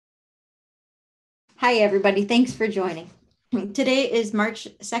Hi, everybody. Thanks for joining. Today is March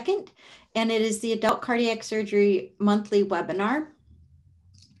 2nd, and it is the Adult Cardiac Surgery monthly webinar.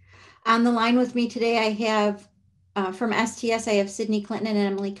 On the line with me today, I have from STS, I have Sydney Clinton and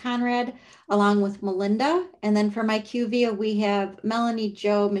Emily Conrad, along with Melinda. And then from IQVIA, we have Melanie,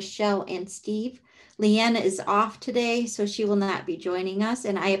 Joe, Michelle, and Steve. Leanne is off today, so she will not be joining us.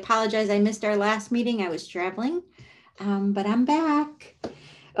 And I apologize, I missed our last meeting. I was traveling, but I'm back.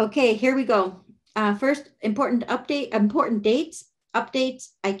 Okay, here we go. First, important dates, updates,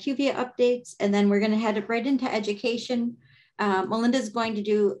 IQVIA updates, and then we're going to head right into education. Melinda's going to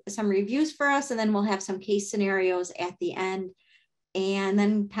do some reviews for us, and then we'll have some case scenarios at the end, and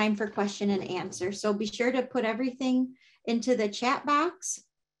then time for question and answer. So be sure to put everything into the chat box.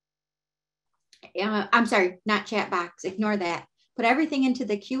 I'm sorry, not chat box, ignore that. Put everything into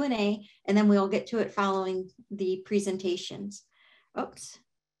the Q&A, and then we'll get to it following the presentations. Oops.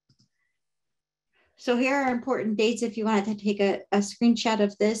 So here are important dates if you wanted to take a screenshot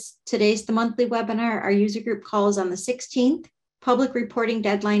of this. Today's the monthly webinar. Our user group call is on the 16th. Public reporting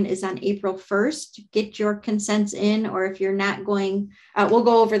deadline is on April 1st. Get your consents in, or if you're not going, we'll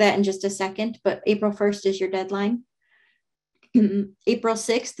go over that in just a second, but April 1st is your deadline. April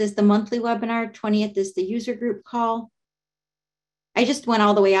 6th is the monthly webinar. 20th is the user group call. I just went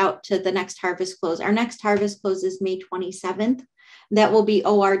all the way out to the next harvest close. Our next harvest close is May 27th. That will be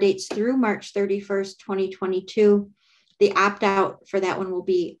OR dates through March 31st, 2022. The opt-out for that one will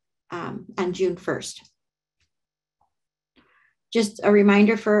be on June 1st. Just a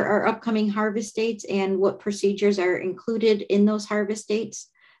reminder for our upcoming harvest dates and what procedures are included in those harvest dates.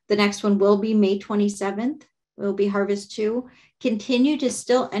 The next one will be May 27th. It will be harvest 2. Continue to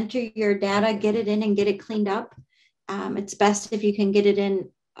still enter your data, get it in and get it cleaned up. It's best if you can get it in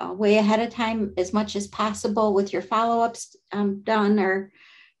way ahead of time as much as possible with your follow-ups done, or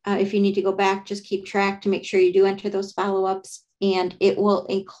if you need to go back, just keep track to make sure you do enter those follow-ups. And it will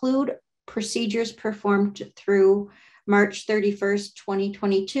include procedures performed through March 31st,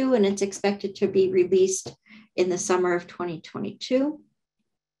 2022, and it's expected to be released in the summer of 2022.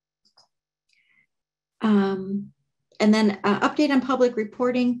 And then update on public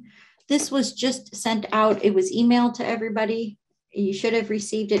reporting. This was just sent out. It was emailed to everybody. You should have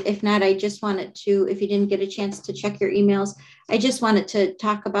received it. If not, I just wanted to, if you didn't get a chance to check your emails, I just wanted to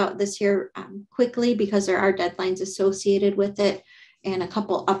talk about this here quickly because there are deadlines associated with it and a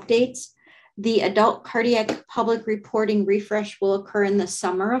couple updates. The adult cardiac public reporting refresh will occur in the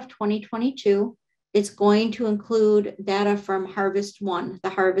summer of 2022. It's going to include data from Harvest 1, the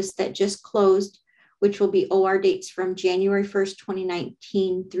harvest that just closed, which will be OR dates from January 1st,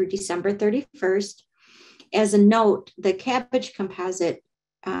 2019 through December 31st. As a note, the cabbage composite,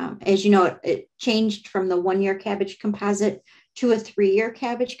 as you know, it changed from the 1-year cabbage composite to a 3-year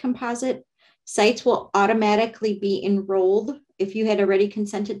cabbage composite. Sites will automatically be enrolled. If you had already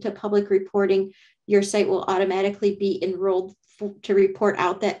consented to public reporting, your site will automatically be enrolled to report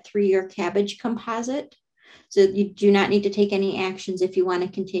out that 3-year cabbage composite. So you do not need to take any actions if you want to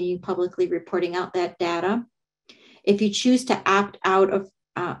continue publicly reporting out that data. If you choose to opt out of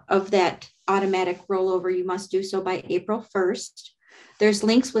that automatic rollover, you must do so by April 1st. There's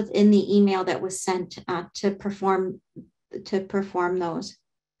links within the email that was sent to perform those.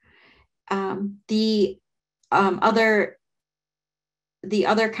 The other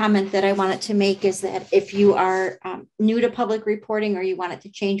comment that I wanted to make is that if you are new to public reporting or you wanted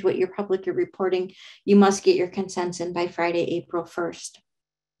to change what you're publicly reporting, you must get your consents in by Friday, April 1st.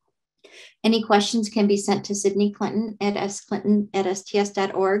 Any questions can be sent to Sydney Clinton at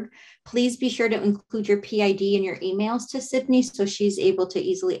sclinton@sts.org. Please be sure to include your PID in your emails to Sydney so she's able to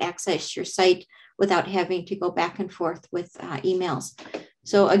easily access your site without having to go back and forth with emails.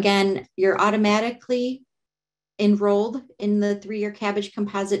 So again, you're automatically enrolled in the 3-year cabbage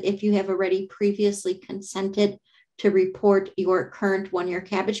composite if you have already previously consented to report your current 1-year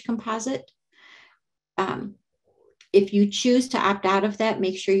cabbage composite. If you choose to opt out of that,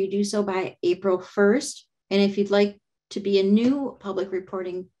 make sure you do so by April 1st. And if you'd like to be a new public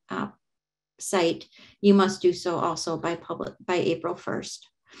reporting site, you must do so also by April 1st.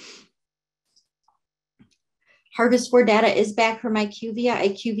 Harvest 4 data is back from IQVIA.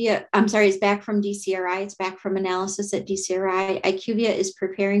 It's back from DCRI. It's back from analysis at DCRI. IQVIA is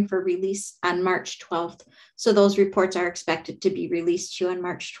preparing for release on March 12th. So those reports are expected to be released to you on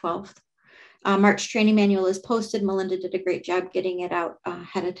March 12th. March training manual is posted. Melinda did a great job getting it out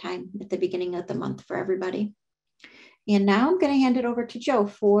ahead of time at the beginning of the month for everybody. And now I'm going to hand it over to Joe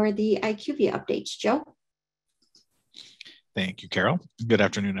for the IQVIA updates. Joe. Thank you, Carol. Good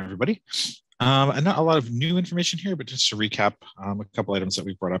afternoon, everybody. And not a lot of new information here, but just to recap a couple items that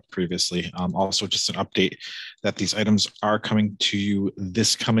we brought up previously. Also, just an update that these items are coming to you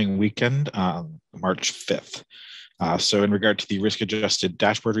this coming weekend, March 5th. So in regard to the risk-adjusted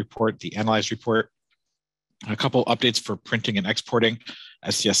dashboard report, the analyzed report, a couple updates for printing and exporting,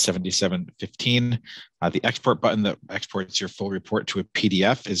 STS 7715. The export button that exports your full report to a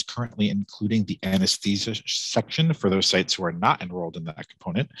PDF is currently including the anesthesia section for those sites who are not enrolled in that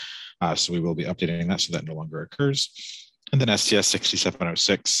component. So we will be updating that so that no longer occurs. And then STS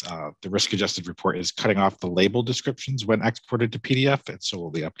 6706, the risk-adjusted report is cutting off the label descriptions when exported to PDF, and so we'll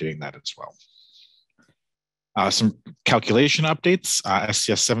be updating that as well. Some calculation updates,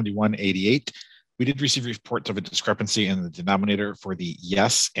 STS 7188. We did receive reports of a discrepancy in the denominator for the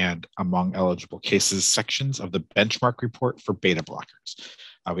yes and among eligible cases sections of the benchmark report for beta blockers.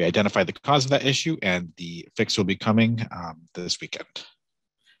 We identified the cause of that issue and the fix will be coming this weekend.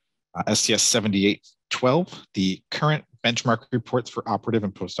 STS 7812, the current benchmark reports for operative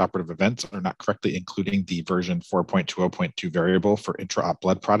and post-operative events are not correctly including the version 4.20.2 variable for intra-op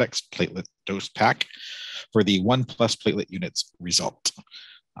blood products platelet dose pack for the 1+ platelet units result.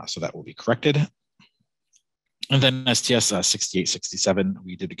 So that will be corrected. And then STS 6867,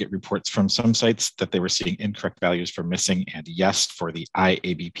 we did get reports from some sites that they were seeing incorrect values for missing and yes for the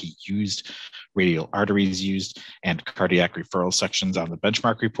IABP used, radial arteries used, and cardiac referral sections on the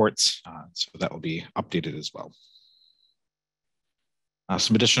benchmark reports. So that will be updated as well.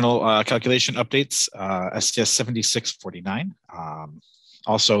 Some additional calculation updates, STS 7649.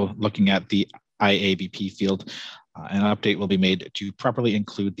 Also looking at the IABP field, an update will be made to properly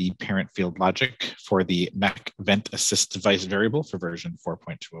include the parent field logic for the MEC vent assist device variable for version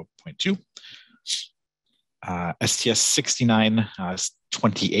 4.20.2. STS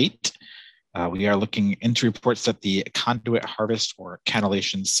 6928. We are looking into reports that the conduit harvest or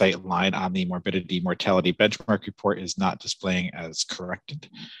cannulation site line on the morbidity mortality benchmark report is not displaying as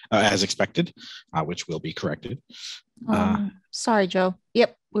expected, which will be corrected. Sorry, Joe.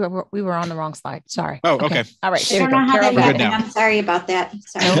 Yep, we were on the wrong slide. Sorry. Oh, okay. All right. There I you don't know go. how that We're good happened. now. I'm sorry about that.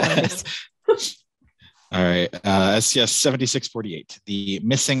 Sorry. All right, STS 7648. The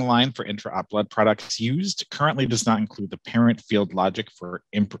missing line for intra-op blood products used currently does not include the parent field logic for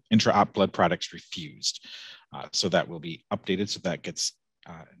intra-op blood products refused. So that will be updated so that gets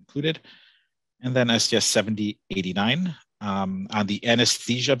included. And then STS 7089. On the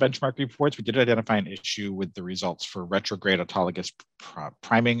anesthesia benchmark reports, we did identify an issue with the results for retrograde autologous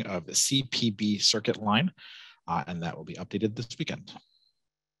priming of the CPB circuit line, and that will be updated this weekend.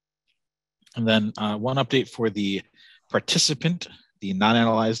 And then one update for the participant, the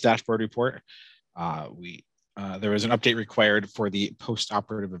non-analyzed dashboard report. There was an update required for the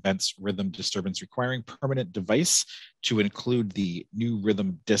post-operative events rhythm disturbance requiring permanent device to include the new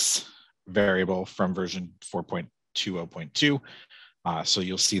rhythm dis variable from version 4.20.2. So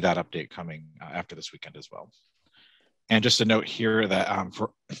you'll see that update coming after this weekend as well. And just a note here that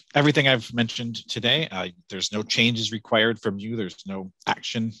for everything I've mentioned today, there's no changes required from you. There's no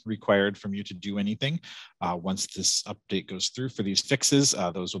action required from you to do anything. Once this update goes through for these fixes,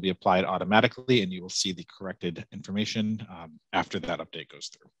 those will be applied automatically and you will see the corrected information after that update goes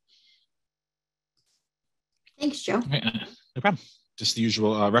through. Thanks, Joe. Okay, no problem. Just the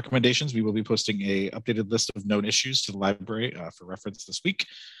usual recommendations. We will be posting a updated list of known issues to the library for reference this week.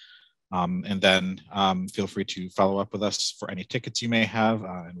 And then feel free to follow up with us for any tickets you may have,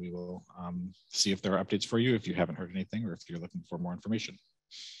 and we will see if there are updates for you if you haven't heard anything or if you're looking for more information.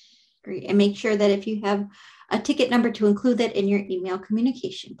 Great. And make sure that if you have a ticket number to include that in your email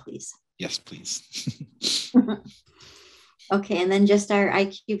communication, please. Yes, please. Okay, and then just our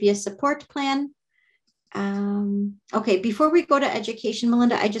IQVIA support plan. Okay, before we go to education,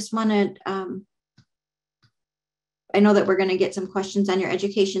 Melinda, I just want to I know that we're going to get some questions on your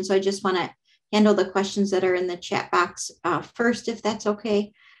education, so I just want to handle the questions that are in the chat box first, if that's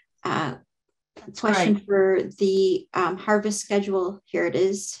okay. Question for the harvest schedule. Here it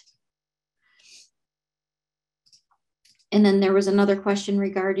is. And then there was another question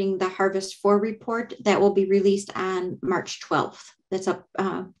regarding the Harvest 4 report that will be released on March 12th. That's up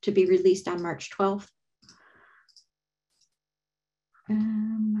to be released on March 12th.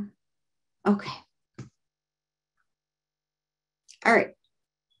 Okay. All right.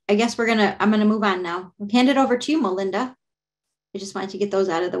 I guess I'm gonna move on now. I'll hand it over to you, Melinda. I just wanted to get those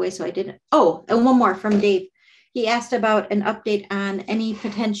out of the way so I didn't. Oh, and one more from Dave. He asked about an update on any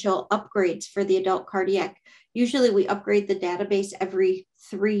potential upgrades for the adult cardiac. Usually we upgrade the database every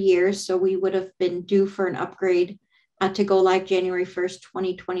 3 years, so we would have been due for an upgrade to go live January 1st,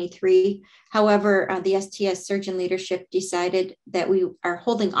 2023. However, the STS surgeon leadership decided that we are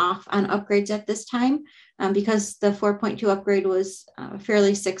holding off on upgrades at this time because the 4.2 upgrade was a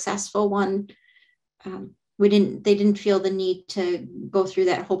fairly successful one. They didn't feel the need to go through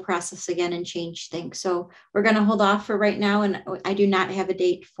that whole process again and change things. So we're going to hold off for right now. And I do not have a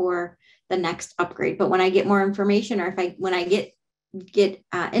date for the next upgrade, but when I get more information, or when I get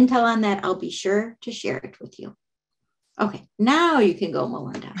intel on that, I'll be sure to share it with you. Okay, now you can go,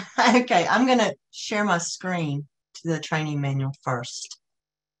 Melinda. Okay, I'm going to share my screen to the training manual first.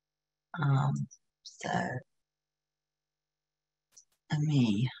 So let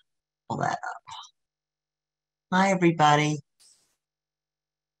me pull that up. Hi, everybody.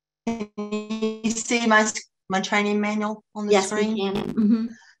 Can you see my training manual on the screen? Yes, we can. Mm-hmm.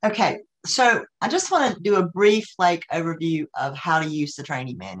 Okay, so I just want to do a brief overview of how to use the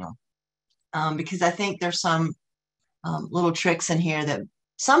training manual because I think there's some little tricks in here that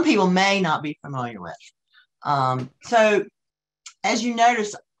some people may not be familiar with. So as you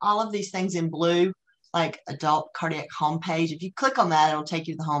notice, all of these things in blue, like adult cardiac homepage, if you click on that, it'll take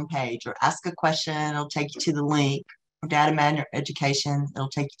you to the homepage, or ask a question, it'll take you to the link, or data management education, it'll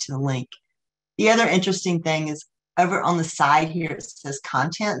take you to the link. The other interesting thing is over on the side here, it says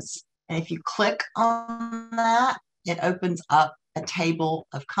contents. And if you click on that, it opens up a table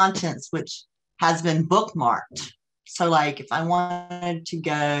of contents, which has been bookmarked. So like if I wanted to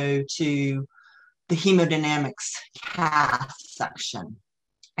go to the hemodynamics cath section,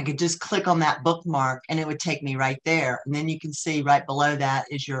 I could just click on that bookmark and it would take me right there. And then you can see right below that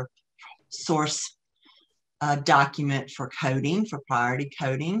is your source document for coding, for priority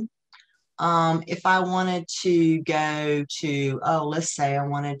coding. If I wanted to go to, let's say I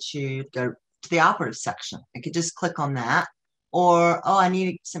wanted to go to the operative section, I could just click on that. Or, I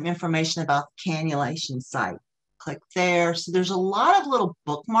need some information about the cannulation site. Click there. So there's a lot of little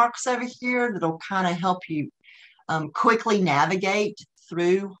bookmarks over here that'll kind of help you quickly navigate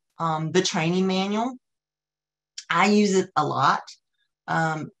through the training manual. I use it a lot.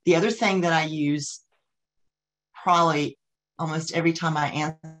 The other thing that I use probably almost every time I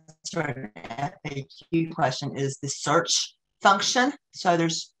answer an FAQ question is the search function. So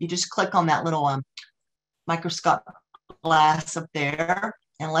you just click on that little microscope glass up there.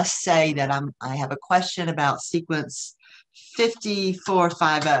 And let's say that I have a question about sequence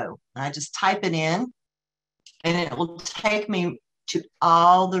 5450. And I just type it in and it will take me to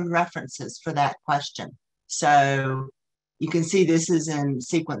all the references for that question. So you can see this is in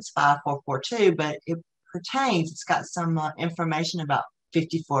sequence 5442, but it's got some information about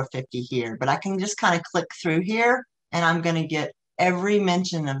 5450 here. But I can just kind of click through here and I'm going to get every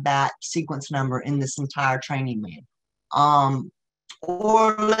mention of that sequence number in this entire training manual.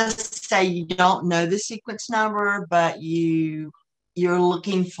 Or let's say you don't know the sequence number, but you're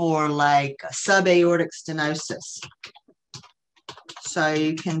looking for like a subaortic stenosis. So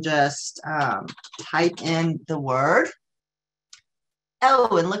you can just type in the word.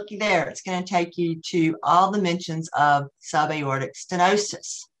 Oh, and looky there, it's going to take you to all the mentions of subaortic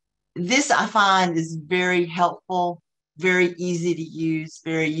stenosis. This I find is very helpful, very easy to use,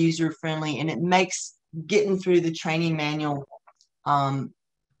 very user-friendly, and it makes getting through the training manual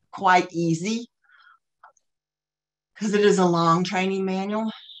quite easy because it is a long training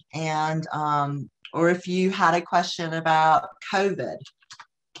manual. And or if you had a question about COVID,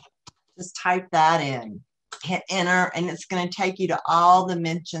 just type that in, hit enter, and it's going to take you to all the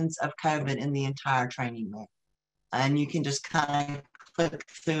mentions of COVID in the entire training manual. And you can just kind of click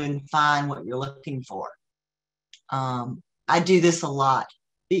through and find what you're looking for. I do this a lot.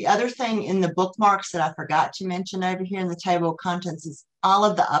 The other thing in the bookmarks that I forgot to mention over here in the table of contents is all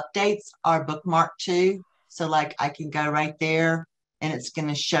of the updates are bookmarked too. So like I can go right there and it's going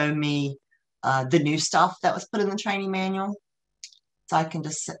to show me the new stuff that was put in the training manual. So I can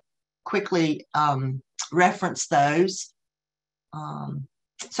just quickly reference those.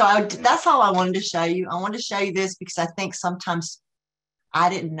 That's all I wanted to show you. I wanted to show you this because I think sometimes I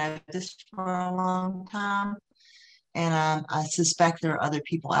didn't know this for a long time. And I suspect there are other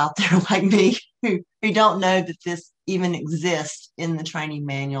people out there like me who don't know that this even exists in the training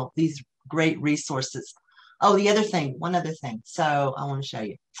manual, these great resources. Oh, one other thing. So I want to show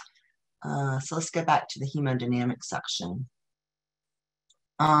you. So let's go back to the hemodynamics section.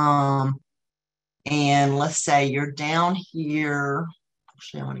 And let's say you're down here.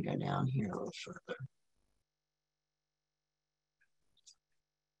 Actually, I want to go down here a little further.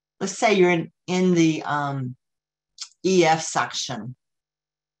 Let's say you're in the EF section.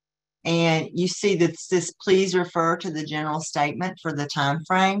 And you see that this please refer to the general statement for the time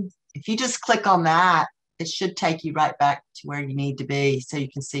frame. If you just click on that, it should take you right back to where you need to be so you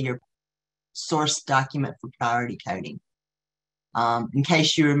can see your source document for priority coding. In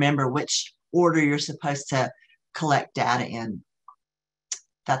case you remember which order you're supposed to collect data in.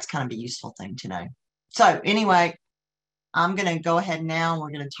 That's kind of a useful thing to know. So anyway, I'm going to go ahead now.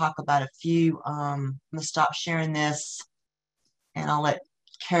 We're going to talk about a few. I'm going to stop sharing this, and I'll let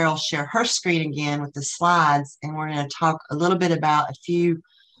Carol share her screen again with the slides, and we're going to talk a little bit about a few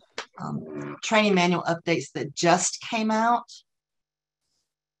training manual updates that just came out.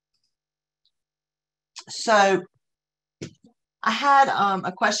 So I had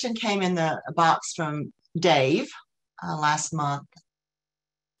a question came in the box from Dave last month,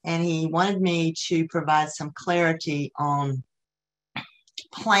 and he wanted me to provide some clarity on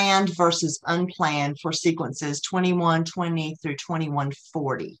planned versus unplanned for sequences 2120 through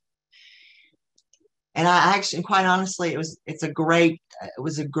 2140. And I actually, quite honestly, it was a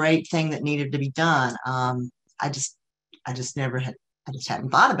great thing that needed to be done. I just hadn't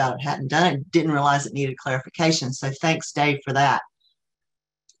thought about it, hadn't done it, didn't realize it needed clarification. So thanks, Dave, for that.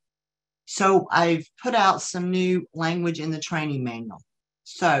 So I've put out some new language in the training manual.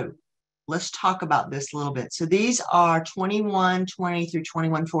 So let's talk about this a little bit. So these are 2120 through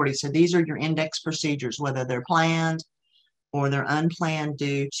 2140. So these are your index procedures, whether they're planned or they're unplanned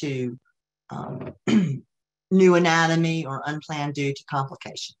due to new anatomy or unplanned due to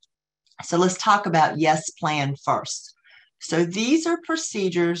complications. So let's talk about yes planned first. So these are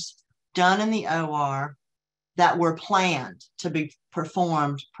procedures done in the OR that were planned to be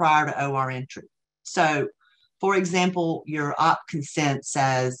performed prior to OR entry. So, for example, your op consent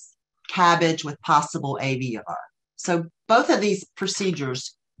says cabbage with possible AVR. So both of these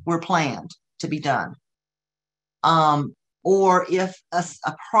procedures were planned to be done. Or if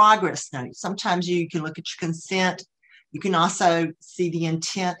a progress note, sometimes you can look at your consent. You can also see the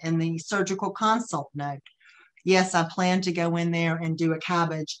intent in the surgical consult note. Yes, I plan to go in there and do a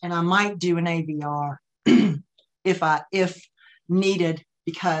cabbage, and I might do an AVR if needed,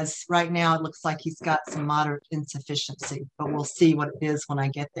 because right now it looks like he's got some moderate insufficiency, but we'll see what it is when I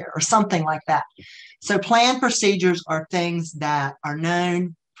get there, or something like that. So planned procedures are things that are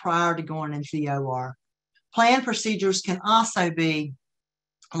known prior to going into the OR. Planned procedures can also be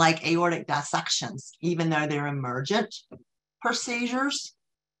like aortic dissections, even though they're emergent procedures,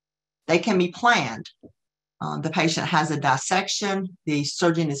 they can be planned. The patient has a dissection. The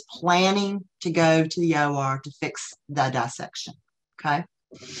surgeon is planning to go to the OR to fix the dissection. Okay.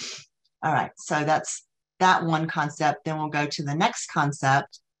 All right. So that's that one concept. Then we'll go to the next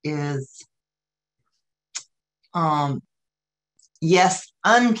concept is, yes,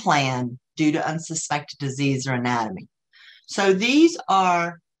 unplanned due to unsuspected disease or anatomy. So these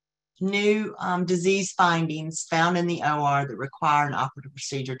are new disease findings found in the OR that require an operative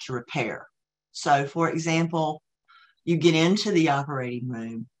procedure to repair. So, for example, you get into the operating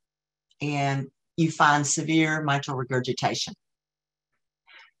room and you find severe mitral regurgitation.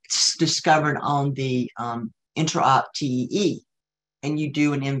 It's discovered on the intra-op TEE, and you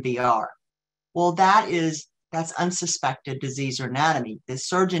do an MVR. Well, that's unsuspected disease or anatomy. The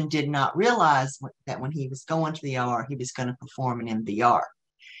surgeon did not realize that when he was going to the OR, he was going to perform an MVR.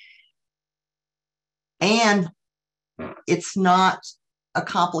 And it's not a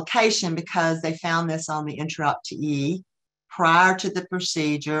complication because they found this on the intra-op TE prior to the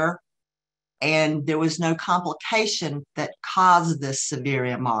procedure, and there was no complication that caused this severe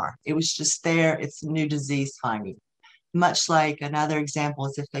MR. It was just there. It's a new disease finding. Much like another example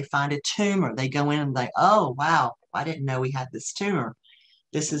is if they find a tumor, they go in and they, oh, wow, I didn't know we had this tumor.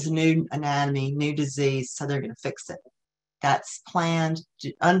 This is new anatomy, new disease, so they're going to fix it. That's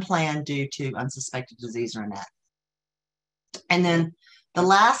unplanned due to unsuspected disease or anatomy. And then the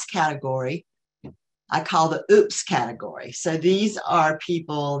last category, I call the oops category. So these are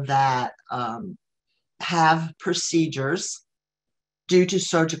people that have procedures due to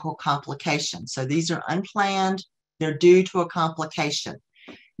surgical complications. So these are unplanned. They're due to a complication.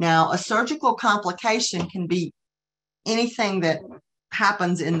 Now, a surgical complication can be anything that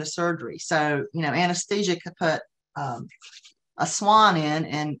happens in the surgery. So, anesthesia could put a swan in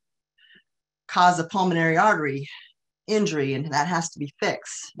and cause a pulmonary artery injury, and that has to be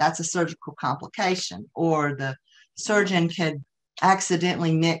fixed. That's a surgical complication. Or the surgeon could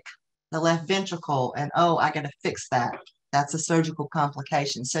accidentally nick the left ventricle and, oh, I got to fix that. That's a surgical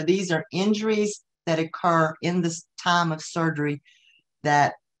complication. So these are injuries that occur in this time of surgery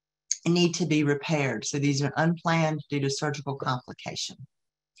that need to be repaired. So these are unplanned due to surgical complication.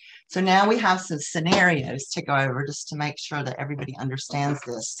 So now we have some scenarios to go over just to make sure that everybody understands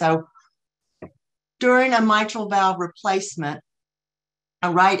this. So during a mitral valve replacement,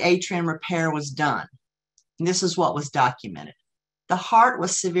 a right atrium repair was done. And this is what was documented. The heart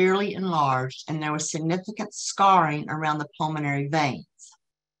was severely enlarged and there was significant scarring around the pulmonary veins,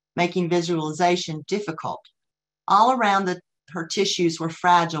 making visualization difficult. All around her tissues were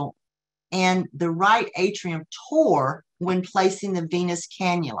fragile, and the right atrium tore when placing the venous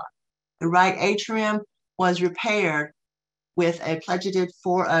cannula. The right atrium was repaired with a pleated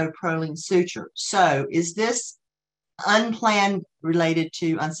 4-0 Prolene suture. So is this unplanned related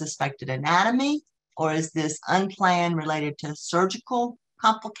to unsuspected anatomy, or is this unplanned related to surgical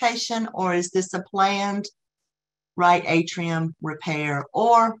complication, or is this a planned right atrium repair,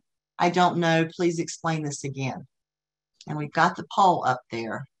 or I don't know, please explain this again. And we've got the poll up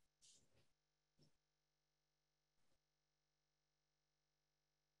there.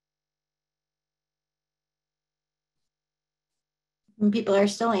 And people are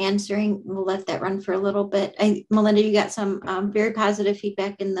still answering. We'll let that run for a little bit. Melinda, you got some very positive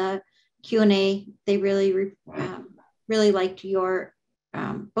feedback in the Q&A. They really liked your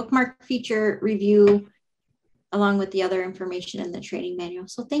bookmark feature review along with the other information in the training manual.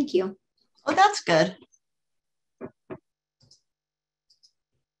 So thank you. Oh, that's good.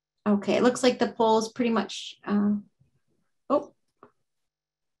 Okay, it looks like the poll is pretty much,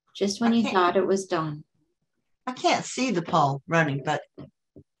 just when you thought it was done. I can't see the poll running, but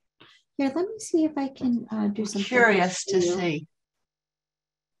Here, let me see if I can do something. Curious to see.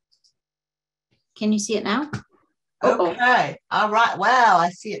 Can you see it now? Okay. All right. Wow,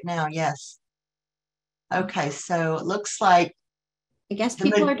 I see it now. Yes. Okay, so it looks like I guess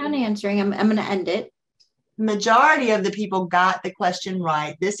people are done answering. I'm going to end it. Majority of the people got the question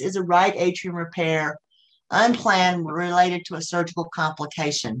right. This is a right atrium repair, unplanned, related to a surgical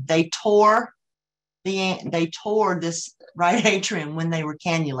complication. They tore this right atrium when they were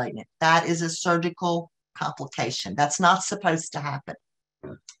cannulating it. That is a surgical complication. That's not supposed to happen.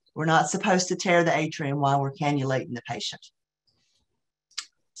 We're not supposed to tear the atrium while we're cannulating the patient.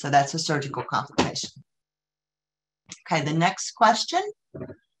 So that's a surgical complication. Okay, the next question.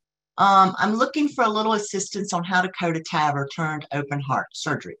 I'm looking for a little assistance on how to code a TAVR turned open heart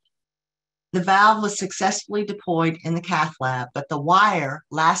surgery. The valve was successfully deployed in the cath lab, but the wire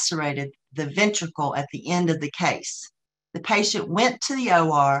lacerated the ventricle at the end of the case. The patient went to the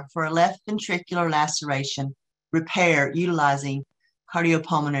OR for a left ventricular laceration repair utilizing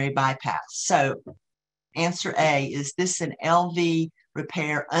cardiopulmonary bypass. So answer A, is this an LV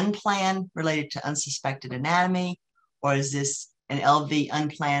repair unplanned related to unsuspected anatomy, or is this an LV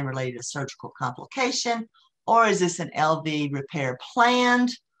unplanned related to surgical complication, or is this an LV repair planned,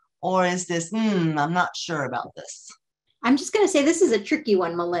 or is this, I'm not sure about this. I'm just going to say this is a tricky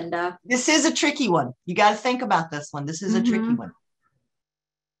one, Melinda. This is a tricky one. You got to think about this one. This is a tricky one.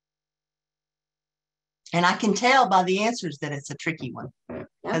 And I can tell by the answers that it's a tricky one,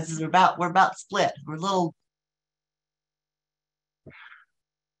 because we're about split. We're a little.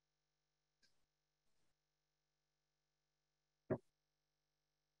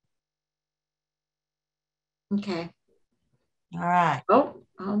 Okay. All right. Oh,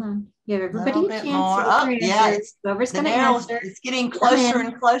 hold on. You have everybody a a bit chance. more. Oh, yeah. Whoever's going to answer. It's getting closer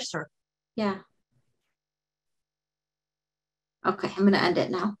and closer. Yeah. Okay, I'm going to end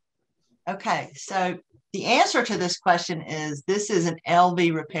it now. Okay, so the answer to this question is this is an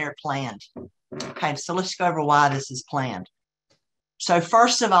LV repair planned. Okay, so let's go over why this is planned. So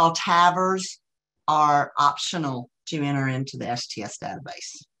first of all, TAVRs are optional to enter into the STS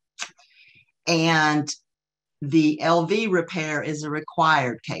database. And the LV repair is a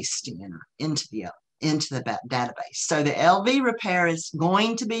required case to enter into the database. So the LV repair is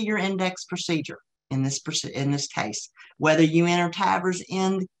going to be your index procedure in this case, whether you enter TAVRs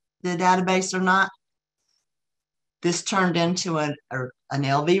in the database or not. This turned into an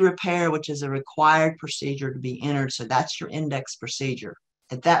LV repair, which is a required procedure to be entered. So that's your index procedure.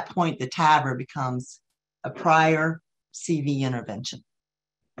 At that point, the TAVR becomes a prior CV intervention.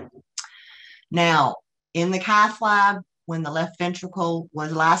 Now, in the cath lab, when the left ventricle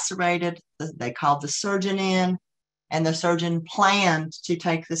was lacerated, they called the surgeon in, and the surgeon planned to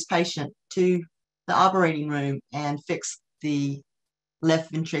take this patient to the operating room and fix the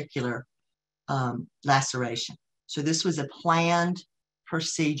left ventricular laceration. So this was a planned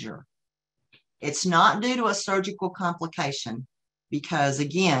procedure. It's not due to a surgical complication because,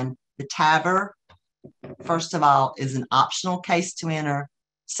 again, the TAVR, first of all, is an optional case to enter.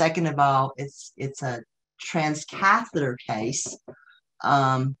 Second of all, it's a transcatheter case.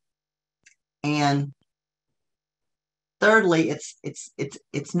 And thirdly,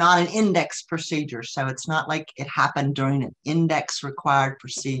 it's not an index procedure. So it's not like it happened during an index required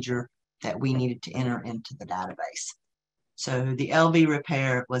procedure that we needed to enter into the database. So the LV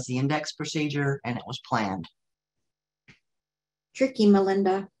repair was the index procedure and it was planned. Tricky,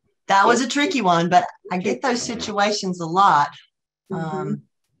 Melinda. That was a tricky one, but I get those situations a lot. It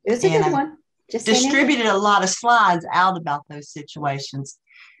was a good one. Just distributed a lot of slides out about those situations.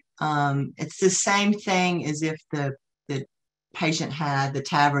 It's the same thing as if the patient had the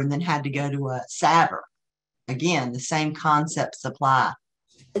TAVR and then had to go to a SAVR. Again, the same concepts apply.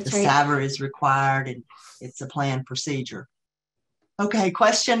 That's the right. SAVR is required and it's a planned procedure. Okay,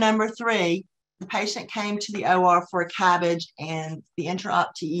 question number 3. The patient came to the OR for a CABG and the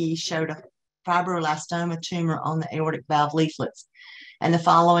intra-op TE showed a fibroelastoma tumor on the aortic valve leaflets. And the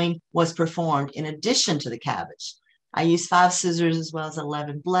following was performed in addition to the CABG. I used 5 scissors as well as an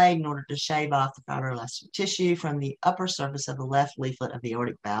 11 blade in order to shave off the fibroelastic tissue from the upper surface of the left leaflet of the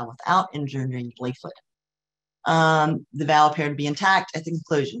aortic valve without injuring the leaflet. The valve appeared to be intact at the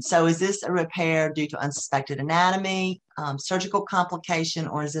conclusion. So is this a repair due to unsuspected anatomy, surgical complication,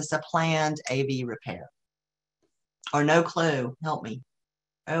 or is this a planned AV repair? Or no clue? Help me.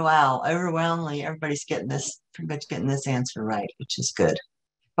 Oh, wow. Overwhelmingly, everybody's getting this, pretty much getting this answer right, which is good.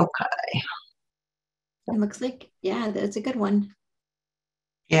 Okay. It looks like, yeah, that's a good one.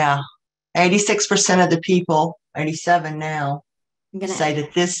 Yeah. 86% of the people, 87 now, say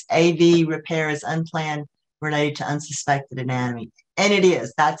that this AV repair is unplanned related to unsuspected anatomy. And it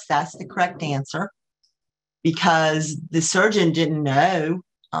is. That's the correct answer because the surgeon didn't know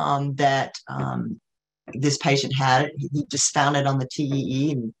that this patient had it. He just found it on the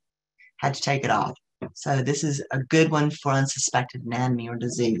TEE and had to take it off. So this is a good one for unsuspected anatomy or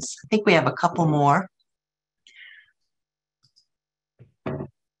disease. I think we have a couple more.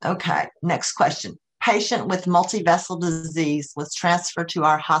 Okay, next question. Patient with multivessel disease was transferred to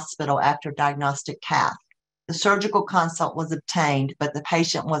our hospital after diagnostic cath. The surgical consult was obtained, but the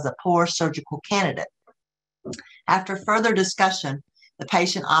patient was a poor surgical candidate. After further discussion, the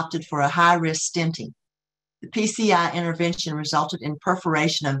patient opted for a high-risk stenting. The PCI intervention resulted in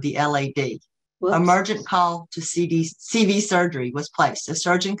perforation of the LAD. Whoops. Emergent call to CV surgery was placed. The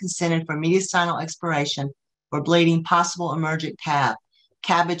surgeon consented for mediastinal exploration for bleeding, possible emergent CAB.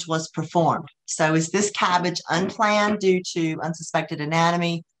 CABG was performed. So is this CABG unplanned due to unsuspected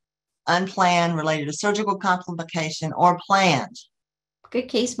anatomy, unplanned related to surgical complication, or planned? Good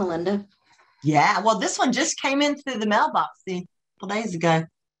case, Melinda. Yeah, well, this one just came in through the mailbox a couple days ago.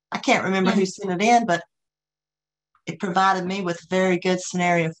 I can't remember who sent it in, but it provided me with a very good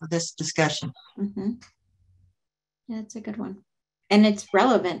scenario for this discussion. Mm-hmm. Yeah, it's a good one. And it's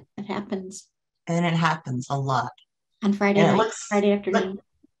relevant. It happens. And it happens a lot. On Friday night, Friday afternoon.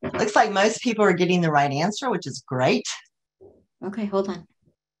 Looks like most people are getting the right answer, which is great. Okay, hold on.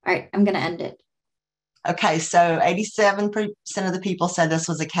 All right, I'm going to end it. Okay, so 87% of the people said this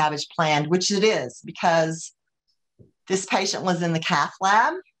was a CABG planned, which it is because this patient was in the cath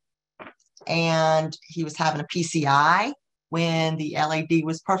lab and he was having a PCI when the LAD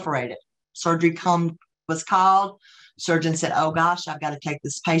was perforated. Surgery was called. Surgeon said, oh gosh, I've got to take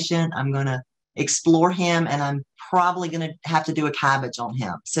this patient. I'm going to explore him and I'm probably going to have to do a CABG on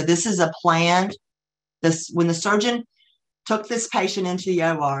him. So this is a planned, when the surgeon took this patient into the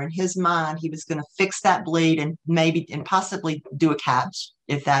OR, in his mind, he was going to fix that bleed and possibly do a CABG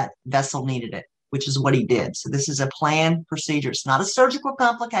if that vessel needed it, which is what he did. So this is a planned procedure. It's not a surgical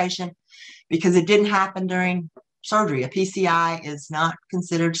complication because it didn't happen during surgery. A PCI is not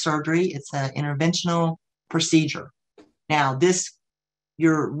considered surgery. It's an interventional procedure. Now,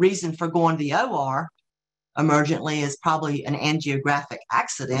 your reason for going to the OR emergently is probably an angiographic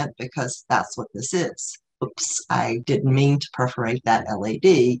accident because that's what this is. Oops, I didn't mean to perforate that LAD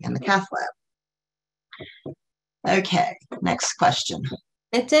in the cath lab. Okay, next question.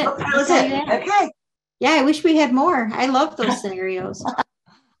 That's it. Oh, that was it. Okay. Yeah, I wish we had more. I love those scenarios.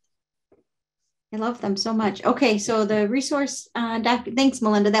 I love them so much. Okay, so the resource, thanks,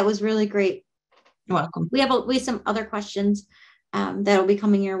 Melinda. That was really great. You're welcome. We have some other questions that'll be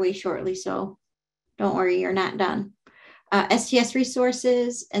coming your way shortly, so don't worry, you're not done. STS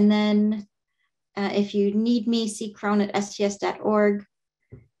resources, and then if you need me, see crown@sts.org,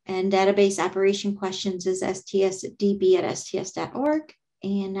 and database operation questions is stsdb@sts.org.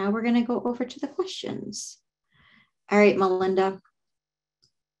 And now we're going to go over to the questions. All right, Melinda.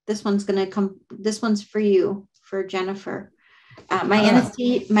 This one's for you, for Jennifer. My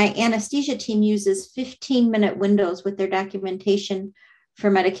anesthesia team uses 15-minute windows with their documentation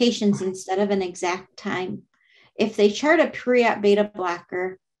for medications instead of an exact time. If they chart a pre-op beta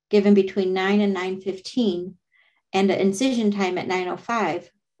blocker given between 9 and 9:15 and an incision time at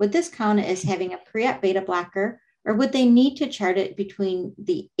 9:05, would this count as having a pre-op beta blocker, or would they need to chart it between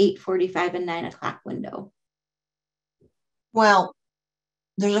the 8:45 and 9 o'clock window? Well,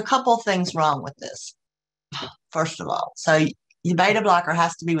 there's a couple things wrong with this. First of all, so your beta blocker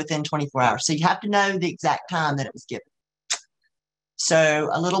has to be within 24 hours. So you have to know the exact time that it was given. So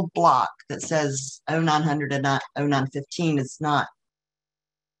a little block that says 0900 and 0915 is not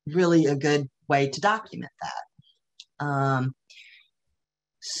really a good way to document that.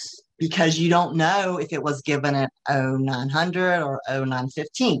 Because you don't know if it was given at 0900 or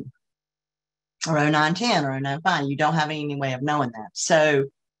 0915 or 0910 or 0905. You don't have any way of knowing that. So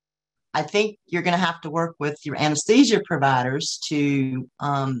I think you're going to have to work with your anesthesia providers to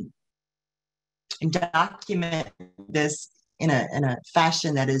document this in a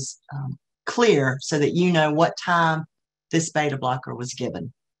fashion that is clear so that you know what time this beta blocker was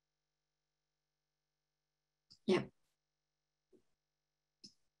given. Yeah.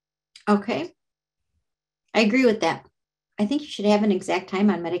 Okay. I agree with that. I think you should have an exact time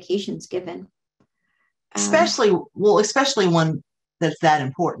on medications given. Especially one that's that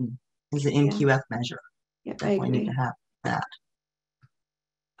important is the NQF measure. Yep, Definitely I agree. need to have that.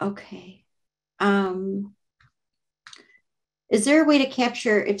 Okay. Is there a way to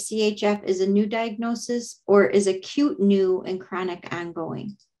capture if CHF is a new diagnosis or is acute new and chronic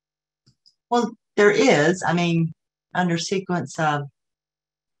ongoing? Well, there is. I mean, under sequence of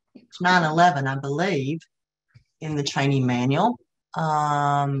 9/11, I believe, in the training manual,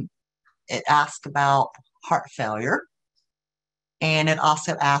 it asks about heart failure. And it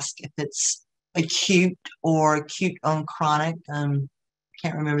also asks if it's acute or acute on chronic.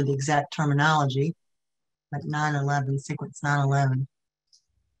 Can't remember the exact terminology, but 9/11, sequence 9/11.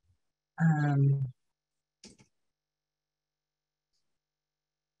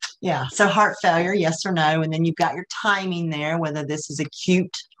 Yeah, so heart failure, yes or no. And then you've got your timing there, whether this is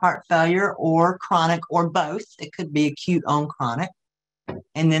acute heart failure or chronic or both. It could be acute on chronic.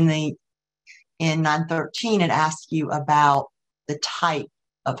 And then in 913, it asks you about the type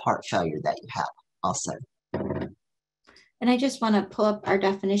of heart failure that you have also. And I just want to pull up our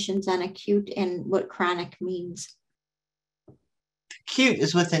definitions on acute and what chronic means. Acute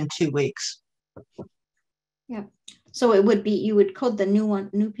is within 2 weeks. Yeah. So it would be, you would code the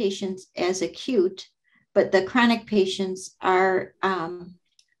new patients as acute, but the chronic patients are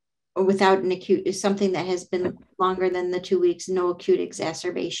without an acute, is something that has been longer than the 2 weeks, no acute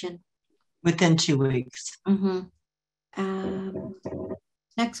exacerbation. Within 2 weeks. Mm-hmm.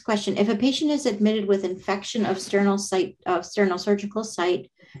 Next question. If a patient is admitted with infection of sternal surgical site,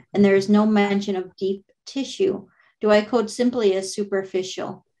 and there is no mention of deep tissue, do I code simply as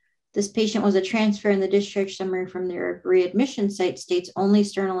superficial? This patient was a transfer in the discharge summary from their readmission site states only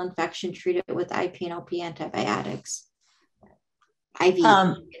sternal infection treated with IP and OP antibiotics. IV.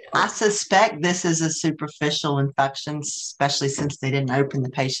 I suspect this is a superficial infection, especially since they didn't open the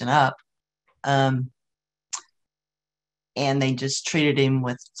patient up. And they just treated him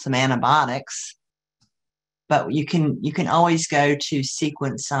with some antibiotics. But you can always go to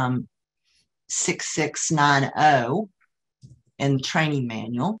sequence 6690 in the training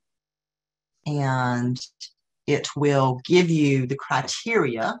manual, and it will give you the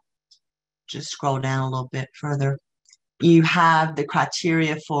criteria. Just scroll down a little bit further. You have the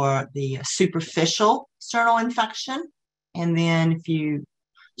criteria for the superficial sternal infection, and then if you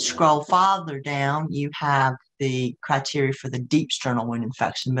scroll farther down, you have the criteria for the deep sternal wound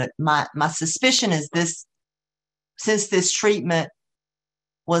infection. But my suspicion is this, since this treatment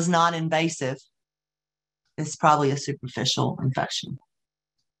was not invasive, it's probably a superficial infection.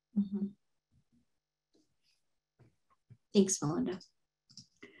 Mm-hmm. Thanks, Melinda.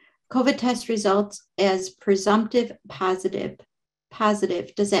 COVID test results as presumptive positive.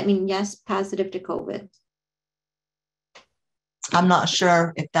 Positive, does that mean yes, positive to COVID? I'm not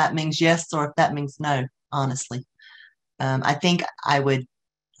sure if that means yes or if that means no, honestly. I think I would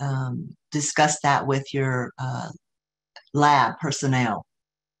discuss that with your lab personnel.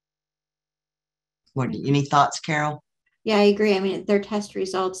 Any thoughts, Carol? Yeah, I agree. I mean, their test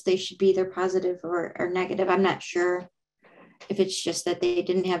results, they should be either positive or negative. I'm not sure if it's just that they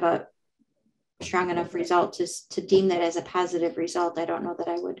didn't have a strong enough result to deem that as a positive result. I don't know that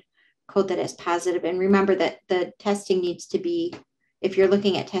I would code that as positive. And remember that the testing needs to be, if you're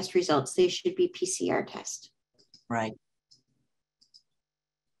looking at test results, they should be PCR test. Right.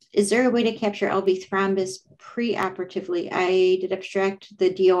 Is there a way to capture LV thrombus preoperatively? I did abstract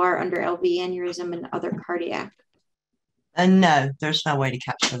the DOR under LV aneurysm and other cardiac. No, there's no way to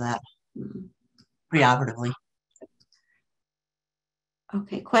capture that preoperatively.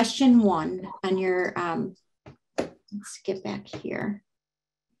 Okay, question 1 on your, let's get back here.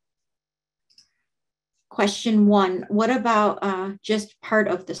 Question 1, what about just part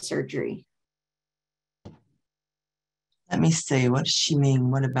of the surgery? Let me see. What does she mean?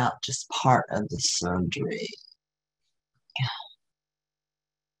 What about just part of the surgery?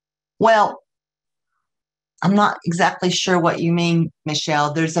 Well, I'm not exactly sure what you mean,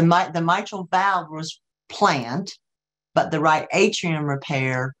 Michelle. There's the mitral valve was planned, but the right atrium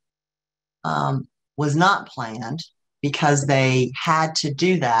repair was not planned because they had to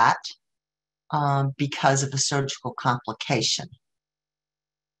do that because of a surgical complication.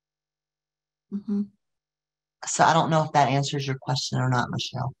 Mm-hmm. So I don't know if that answers your question or not,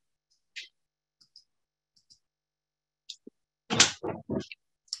 Michelle.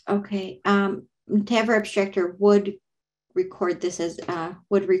 Okay. TAVR abstractor would record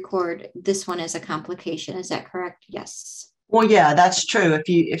this one as a complication. Is that correct? Yes. Well, yeah, that's true.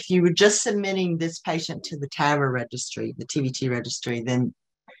 If you were just submitting this patient to the TAVR registry, the TVT registry, then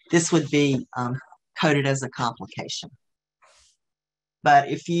this would be coded as a complication. But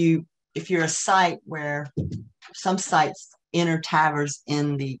if you're a site where some sites enter TAVRs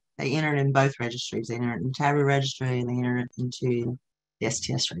they enter it in both registries. They enter it in the TAVR registry and they enter it into the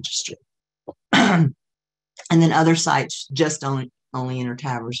STS registry. And then other sites just only enter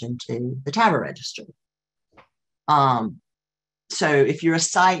TAVRs into the TAVR registry. So if you're a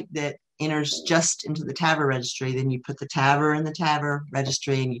site that enters just into the TAVR registry, then you put the TAVR in the TAVR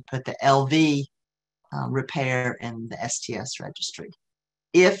registry and you put the LV repair in the STS registry.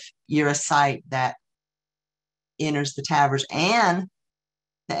 If you're a site that enters the TAVRs and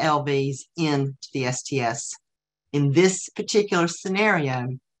the LVs into the STS, in this particular scenario,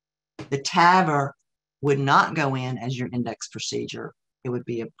 the TAVR would not go in as your index procedure. It would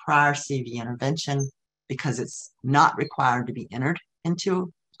be a prior CV intervention because it's not required to be entered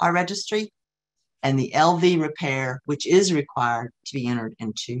into our registry. And the LV repair, which is required to be entered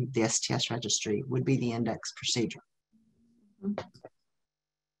into the STS registry, would be the index procedure.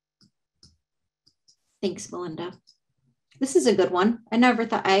 Thanks, Melinda. This is a good one. I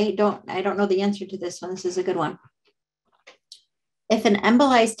don't know the answer to this one. This is a good one. If an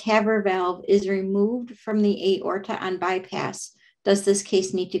embolized TAVR valve is removed from the aorta on bypass, does this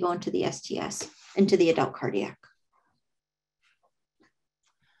case need to go into the STS, into the adult cardiac?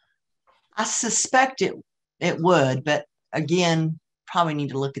 I suspect it would, but again, probably need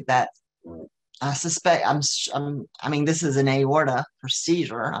to look at that. I suspect I mean, this is an aorta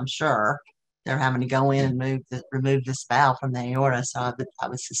procedure. I'm sure they're having to go in and remove this valve from the aorta. So I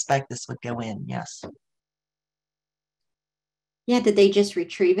would suspect this would go in. Yes. Yeah. Did they just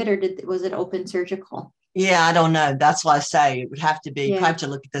retrieve it, or was it open surgical? Yeah, I don't know. That's why I say it would have to be. Yeah. Probably have to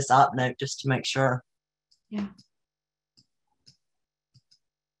look at this op note just to make sure. Yeah.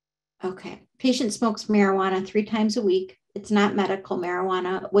 Okay. Patient smokes marijuana 3 times a week. It's not medical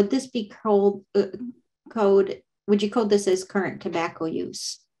marijuana. Would this be would you code this as current tobacco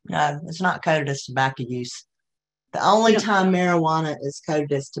use? No, it's not coded as tobacco use. The only time marijuana is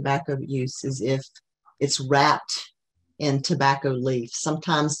coded as tobacco use is if it's wrapped in tobacco leaves.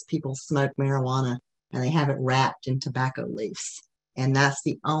 Sometimes people smoke marijuana and they have it wrapped in tobacco leaves. And that's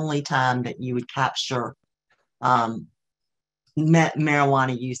the only time that you would capture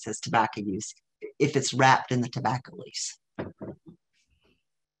marijuana use as tobacco use, if it's wrapped in the tobacco leaves.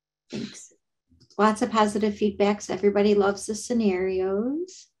 Thanks. Lots of positive feedbacks. Everybody loves the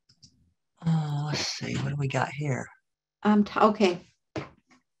scenarios. Let's see, what do we got here? Okay.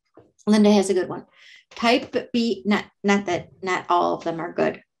 Linda has a good one. Type B, not all of them are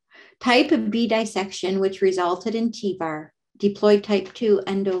good. Type B dissection, which resulted in TVAR, deployed type 2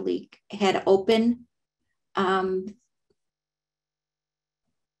 endoleak, had open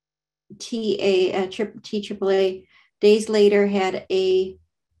TAAA. Days later had and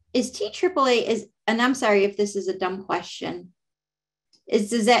I'm sorry if this is a dumb question.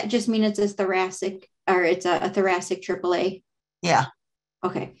 Does that just mean it's a thoracic, or it's a thoracic AAA? Yeah.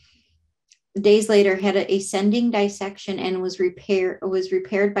 Okay. Days later had an ascending dissection and was repaired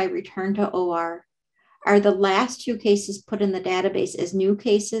by return to OR. Are the last 2 cases put in the database as new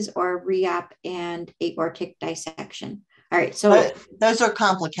cases or re-op and aortic dissection? All right. So those are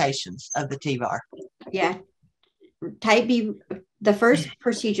complications of the TVAR. Yeah. Type B, the first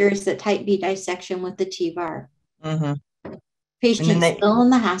procedure is the type B dissection with the TVAR. Mm-hmm. Patient still in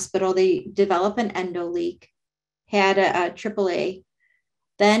the hospital, they develop an endo leak, had a AAA,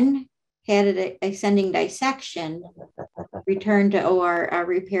 then had an ascending dissection, returned to OR,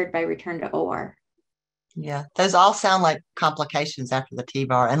 repaired by return to OR. Yeah, those all sound like complications after the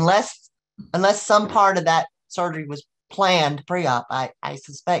TVAR, unless some part of that surgery was planned pre-op. I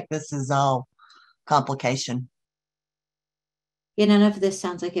suspect this is all complication. Yeah, none of this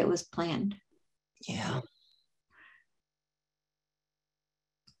sounds like it was planned. Yeah.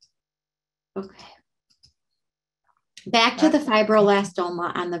 Okay. Back to the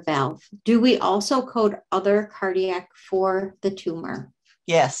fibroelastoma on the valve. Do we also code other cardiac for the tumor?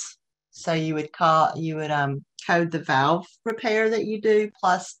 Yes. So you would code the valve repair that you do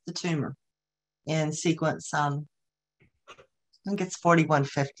plus the tumor in sequence. I think it's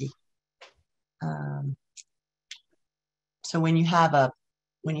 4150. So when you have a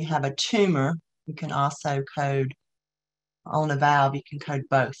tumor, you can also code on a valve. You can code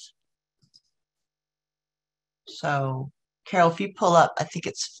both. So, Carol, if you pull up, I think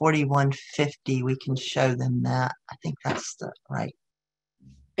it's 4150, we can show them that. I think that's the right.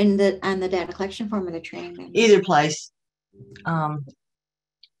 On the data collection form or the training manual? Either place. No.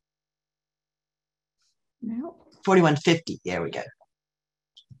 4150. There we go.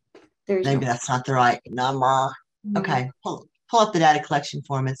 Maybe that's not the right number. Okay. Pull up the data collection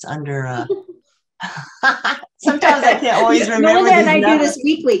form. It's under sometimes I can't always remember. Melinda and I do this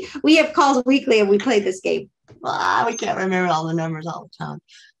weekly. We have calls weekly and we play this game. Well, we can't remember all the numbers all the time.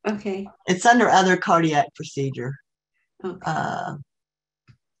 Okay. It's under other cardiac procedure. Okay.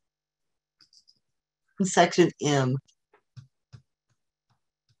 Section M.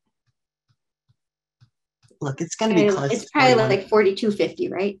 Look, it's going to be close. It's probably like 4250,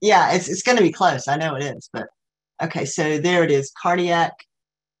 right? Yeah, it's going to be close. I know it is, but okay. So there it is. Cardiac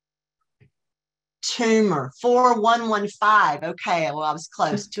tumor 4115. Okay, well, I was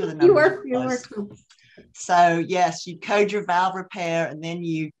close. Two of the numbers. You were close. So yes, you code your valve repair, and then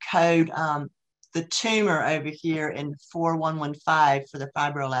you code the tumor over here in 4115 for the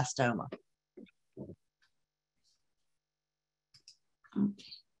fibroelastoma.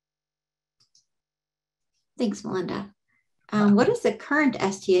 Okay. Thanks, Melinda. What is the current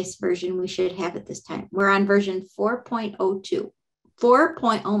STS version we should have at this time? We're on version 4.02.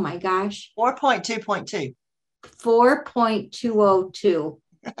 Oh my gosh. 4.2.2. 4.202.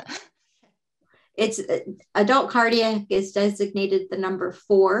 It's adult cardiac is designated the number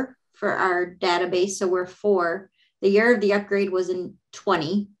 4 for our database. So we're 4. The year of the upgrade was in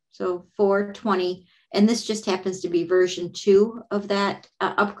 20. So 420. And this just happens to be version 2 of that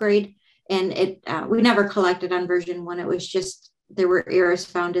upgrade. And we never collected on version 1. It was just, there were errors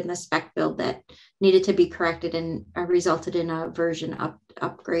found in the spec build that needed to be corrected and resulted in a version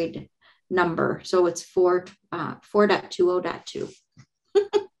upgrade number. So it's 4.20.2.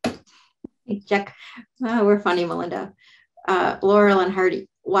 Check. Oh, we're funny, Melinda. Laurel and Hardy.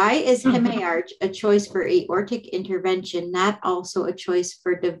 Why is hemiarch a choice for aortic intervention, not also a choice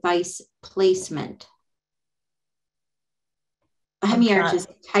for device placement? A hemiarch is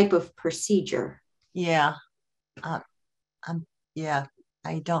a type of procedure. Yeah. Yeah,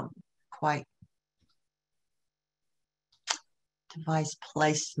 I don't quite. Device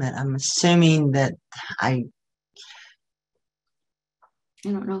placement. I'm assuming that I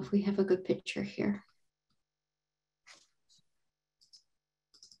don't know if we have a good picture here.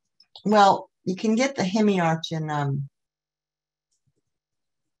 Well, you can get the hemiarch in,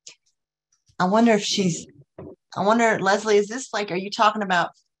 I wonder, Leslie, is this like, are you talking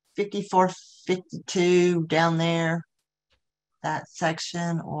about 5452 down there, that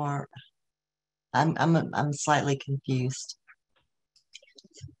section, or I'm slightly confused.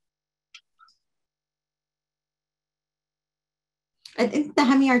 I think the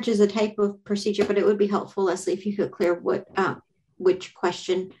hemiarch is a type of procedure, but it would be helpful, Leslie, if you could clear what which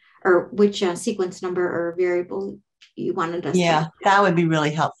question or which sequence number or variable you wanted us to. Yeah, that would be really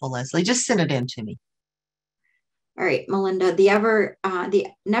helpful, Leslie. Just send it in to me. All right, Melinda, the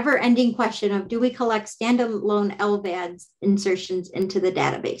never-ending question of, do we collect standalone LVADs insertions into the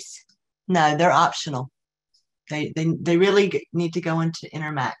database? No, they're optional. They really need to go into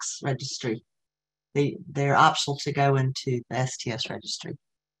Intermax registry. They're optional to go into the STS registry.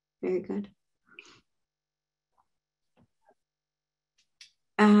 Very good.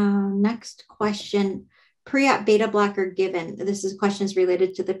 Next question, pre-op beta blocker given. This is questions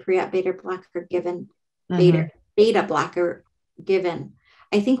related to the pre-op beta blocker given. Beta blocker given.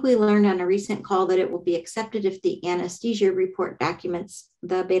 I think we learned on a recent call that it will be accepted if the anesthesia report documents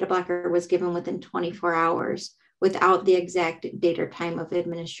the beta blocker was given within 24 hours without the exact date or time of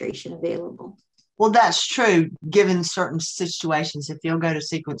administration available. Well, that's true, given certain situations. If you'll go to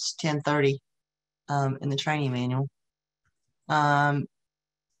sequence 1030 in the training manual,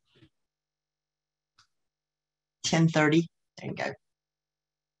 1030, there you go.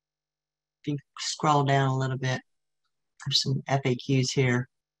 If you scroll down a little bit, there's some FAQs here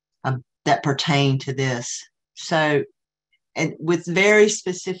that pertain to this. So, and with very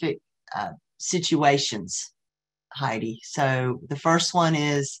specific situations, Heidi. So the first one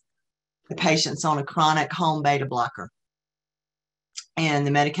is the patient's on a chronic home beta blocker, and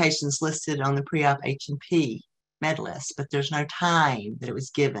the medication's listed on the pre-op H&P. med list, but there's no time that it was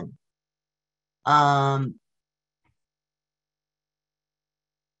given. Oh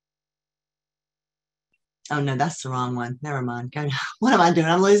no, that's the wrong one. Never mind. What am I doing?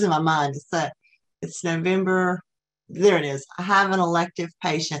 I'm losing my mind. It's November. There it is. I have an elective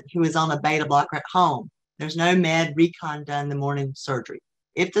patient who is on a beta blocker at home. There's no med recon done the morning surgery.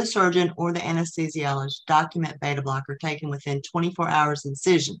 If the surgeon or the anesthesiologist document beta blocker taken within 24 hours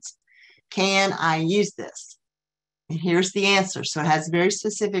incisions, can I use this? And here's the answer. So it has very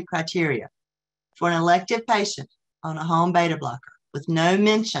specific criteria. For an elective patient on a home beta blocker with no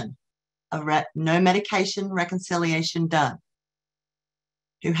mention of no medication reconciliation done,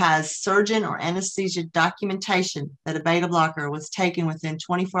 who has surgeon or anesthesia documentation that a beta blocker was taken within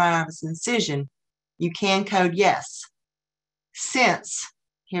 24 hours incision, you can code yes. Since,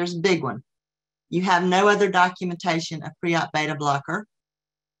 here's a big one, you have no other documentation of pre-op beta blocker,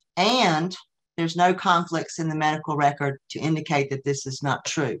 and there's no conflicts in the medical record to indicate that this is not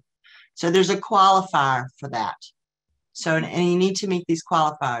true. So there's a qualifier for that. So, and you need to meet these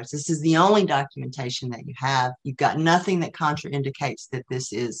qualifiers. This is the only documentation that you have. You've got nothing that contraindicates that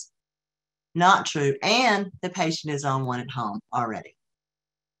this is not true, and the patient is on one at home already.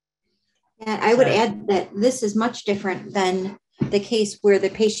 And I would add that this is much different than the case where the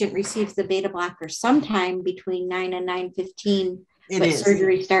patient receives the beta blocker sometime between 9 and 9:15, but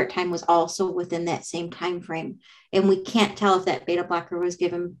surgery start time was also within that same time frame. And we can't tell if that beta blocker was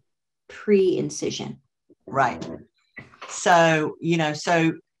given pre-incision. Right. So,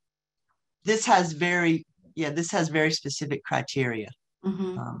 so this has very specific criteria.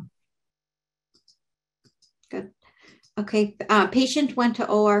 Mm-hmm. Good. Okay. Patient went to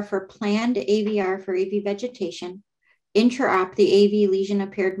OR for planned AVR for AV vegetation. Intra-op, the AV lesion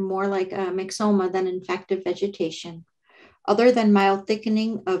appeared more like a myxoma than infective vegetation. Other than mild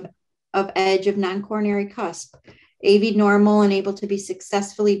thickening of edge of non-coronary cusp, AV normal and able to be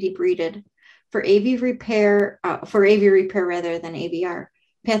successfully debrided. For AV repair rather than AVR,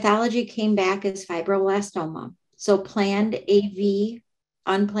 pathology came back as fibroblastoma. So planned AV,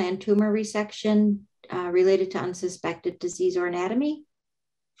 unplanned tumor resection related to unsuspected disease or anatomy?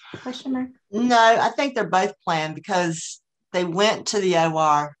 Question mark? No, I think they're both planned because they went to the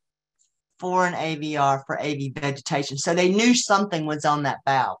OR for an AVR for AV vegetation. So they knew something was on that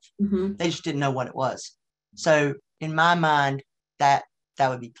valve. Mm-hmm. They just didn't know what it was. So in my mind, that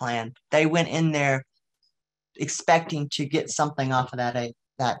would be planned. They went in there expecting to get something off of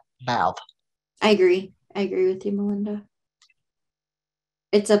that valve. I agree with you, Melinda.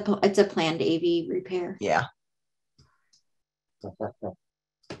 It's a planned AV repair. Yeah.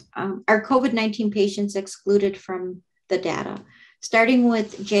 Are COVID-19 patients excluded from the data? Starting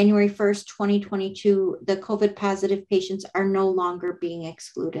with January 1st, 2022, the COVID positive patients are no longer being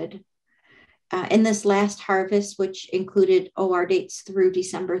excluded. In this last harvest, which included OR dates through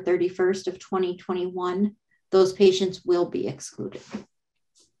December 31st of 2021, those patients will be excluded.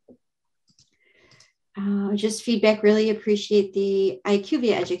 Just feedback, really appreciate the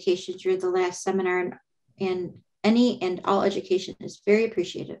IQVIA education through the last seminar, and any and all education is very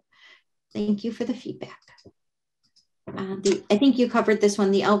appreciated. Thank you for the feedback. I think you covered this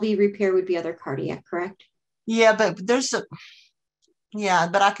one. The LV repair would be other cardiac, correct? Yeah, but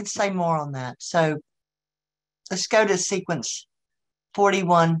but I could say more on that. So let's go to sequence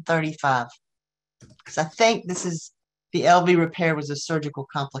 4135, because I think this is the LV repair was a surgical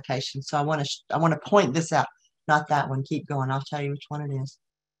complication. So I want to point this out, not that one. Keep going. I'll tell you which one it is.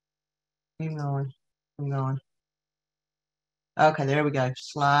 Keep going. Keep going. Okay, there we go.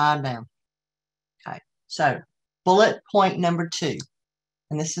 Slide down. Okay, so bullet point number 2,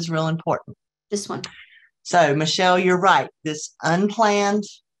 and this is real important. This one. So, Michelle, you're right. This unplanned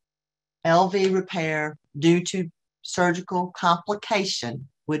LV repair due to surgical complication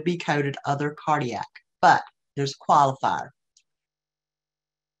would be coded other cardiac, but there's a qualifier.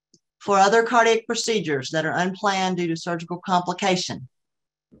 For other cardiac procedures that are unplanned due to surgical complication,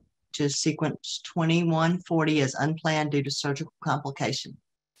 which is sequence 2140 as unplanned due to surgical complication,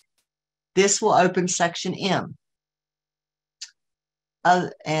 this will open section M.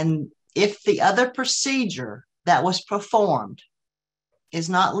 And if the other procedure that was performed is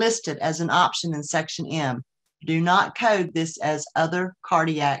not listed as an option in section M, do not code this as other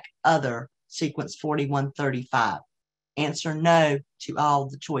cardiac other sequence 4135. Answer no to all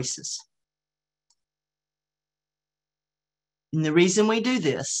the choices. And the reason we do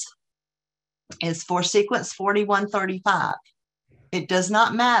this is for sequence 4135. It does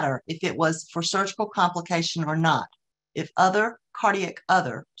not matter if it was for surgical complication or not. If other cardiac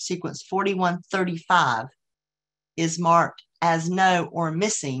other sequence 4135 is marked as no or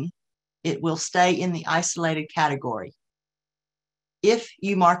missing, it will stay in the isolated category. If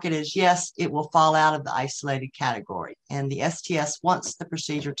you mark it as yes, it will fall out of the isolated category. And the STS wants the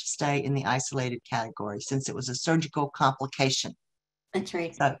procedure to stay in the isolated category since it was a surgical complication. That's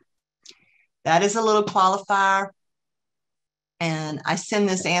right. So that is a little qualifier. And I send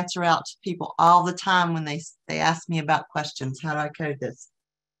this answer out to people all the time when they ask me about questions. How do I code this?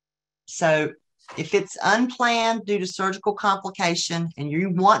 So if it's unplanned due to surgical complication and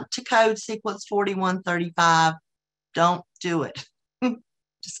you want to code sequence 4135, don't do it.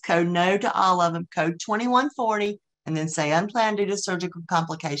 Just code no to all of them, code 2140, and then say unplanned due to surgical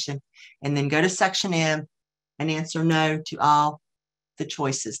complication, and then go to section M and answer no to all the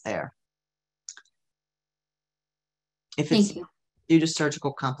choices there. If it's due to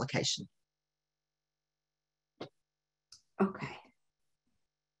surgical complication. Okay.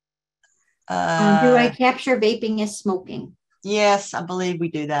 Do I capture vaping as smoking? Yes, I believe we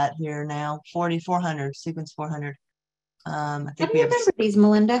do that here now. 4400, sequence 400. I think How do you remember these,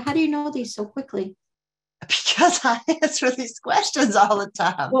 Melinda? How do you know these so quickly? Because I answer these questions all the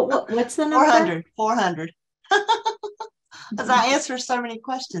time. What's the number? 400. Because I answer so many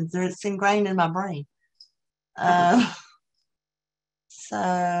questions. It's ingrained in my brain.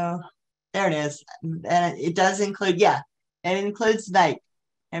 So there it is. And it does include, it includes vape.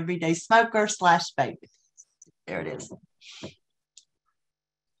 Everyday smoker / vape. There it is.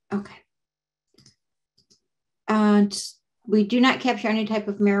 Okay. We do not capture any type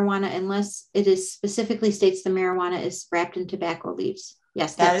of marijuana unless it is specifically states the marijuana is wrapped in tobacco leaves.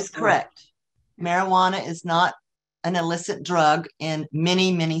 Yes, that is correct. Marijuana is not an illicit drug in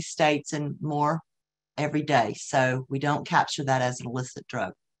many, many states and more every day. So we don't capture that as an illicit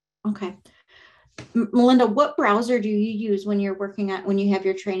drug. Okay. Melinda, what browser do you use when you're when you have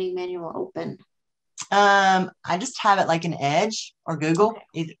your training manual open? I just have it like an Edge or Google,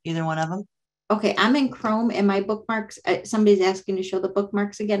 either one of them. Okay, I'm in Chrome and my bookmarks, somebody's asking to show the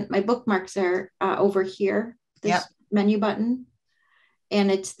bookmarks again. My bookmarks are over here, this menu button, and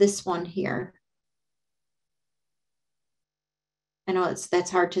it's this one here. I know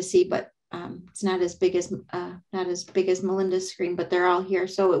that's hard to see, but it's not as big as Melinda's screen, but they're all here.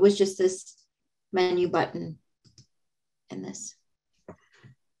 So it was just this menu button and this.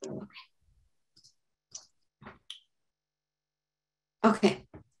 Okay.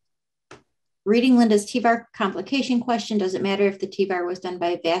 Reading Linda's TVAR complication question, does it matter if the TVAR was done by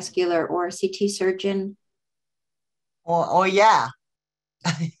a vascular or a CT surgeon? Oh yeah,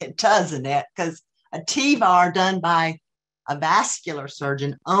 it does, Annette, because a TVAR done by a vascular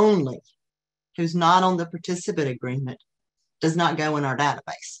surgeon only, who's not on the participant agreement, does not go in our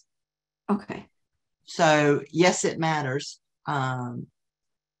database. Okay. So yes, it matters.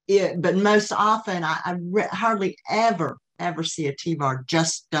 But most often, I hardly ever see a TVAR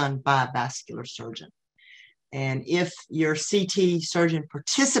just done by a vascular surgeon. And if your CT surgeon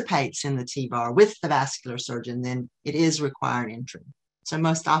participates in the TVAR with the vascular surgeon, then it is required entry. So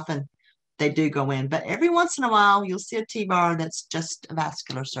most often they do go in, but every once in a while you'll see a TVAR that's just a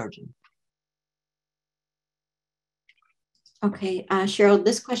vascular surgeon. Okay, Cheryl,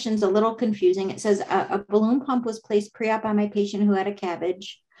 this question's a little confusing. It says a balloon pump was placed pre-op on my patient who had a CABG.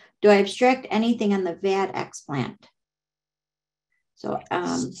 Do I abstract anything on the VAD explant? So,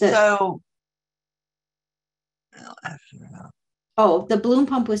 the balloon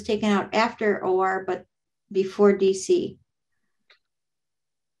pump was taken out after OR, but before DC.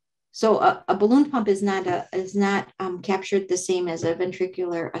 So a balloon pump is not captured the same as a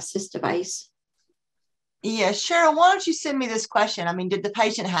ventricular assist device. Yeah, Cheryl, why don't you send me this question? I mean, did the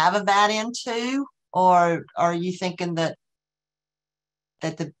patient have a VAD in too, or are you thinking that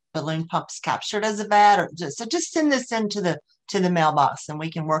the balloon pump's captured as a VAD? Or just send this into the mailbox and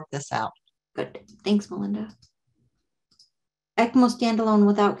we can work this out. Good. Thanks, Melinda. ECMO standalone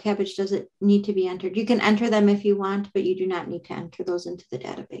without CABG, does it need to be entered? You can enter them if you want, but you do not need to enter those into the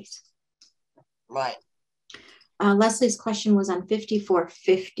database. Right. Leslie's question was on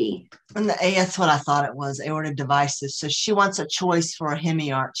 5450. And that's what I thought it was, aortic devices. So she wants a choice for a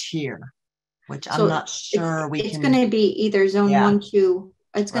hemiarch here, which I'm not sure it's going to be either zone 1, 2.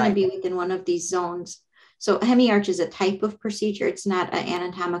 It's going to be within one of these zones. So hemiarch is a type of procedure. It's not an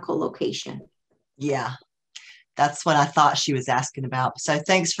anatomical location. Yeah, that's what I thought she was asking about. So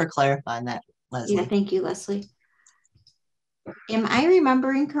thanks for clarifying that, Leslie. Yeah, thank you, Leslie. Am I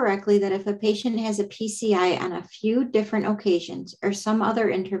remembering correctly that if a patient has a PCI on a few different occasions or some other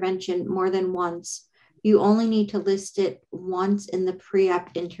intervention more than once, you only need to list it once in the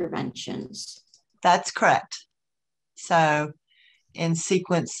pre-op interventions? That's correct. So in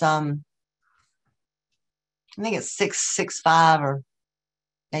sequence, I think it's 665 or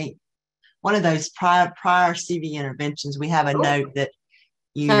 8. one of those prior CV interventions, we have a note that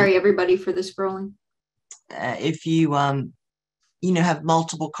you. Sorry, everybody, for the scrolling. If you have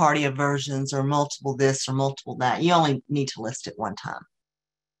multiple cardioversions or multiple this or multiple that, you only need to list it one time.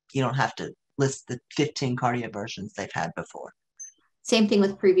 You don't have to list the 15 cardioversions they've had before. Same thing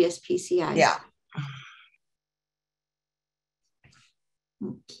with previous PCIs. Yeah.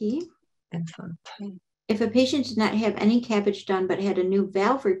 Okay. If a patient did not have any CABG done but had a new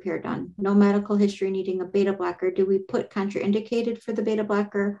valve repair done, no medical history needing a beta blocker, do we put contraindicated for the beta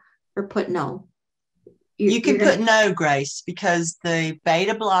blocker or put no? You can put no, Grace, because the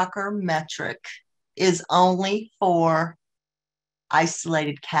beta blocker metric is only for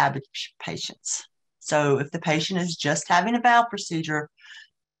isolated CABG patients. So if the patient is just having a valve procedure,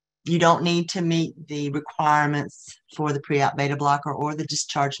 you don't need to meet the requirements for the pre-op beta blocker or the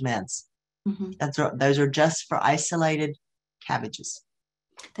discharge meds. Mm-hmm. Those are just for isolated CABGs.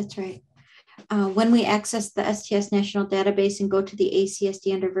 That's right. When we access the STS national database and go to the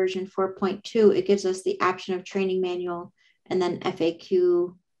ACSD under version 4.2, it gives us the option of training manual and then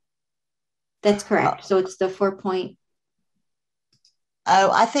FAQ. That's correct. So it's the 4.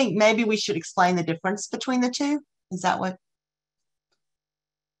 Oh, I think maybe we should explain the difference between the two. Is that what?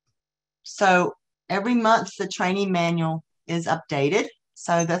 So every month the training manual is updated.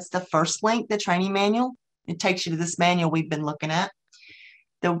 So that's the first link, the training manual. It takes you to this manual we've been looking at.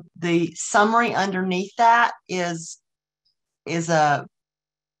 The summary underneath that is a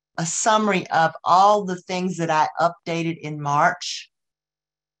summary of all the things that I updated in March.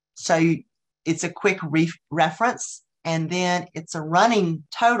 So it's a quick reference, and then it's a running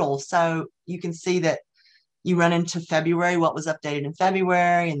total. So you can see that you run into February, what was updated in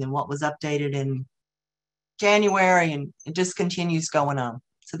February, and then what was updated in January, and it just continues going on.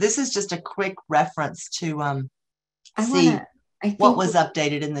 So this is just a quick reference to see what was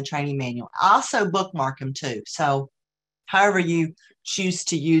updated in the training manual. I also bookmark them too. So however you choose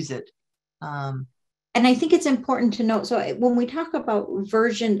to use it. And I think it's important to note, so when we talk about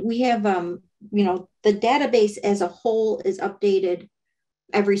version, we have, the database as a whole is updated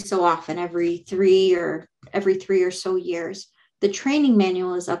every so often, every 3 or so years. The training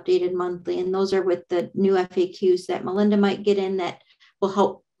manual is updated monthly, and those are with the new FAQs that Melinda might get in that will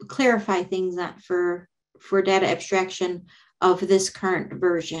help clarify things that for data abstraction of this current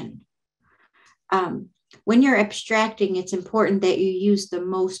version. When you're abstracting, it's important that you use the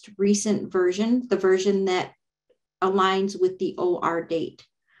most recent version, the version that aligns with the OR date.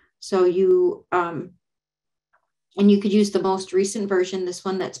 So and you could use the most recent version, this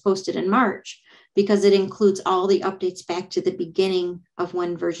one that's posted in March, because it includes all the updates back to the beginning of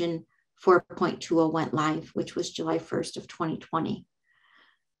when version 4.20 went live, which was July 1st of 2020.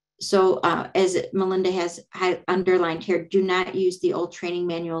 So as Melinda has underlined here, do not use the old training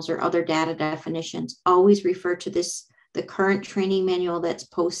manuals or other data definitions. Always refer to the current training manual that's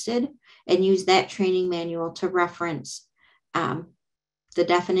posted, and use that training manual to reference the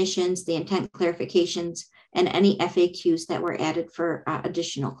definitions, the intent clarifications, and any FAQs that were added for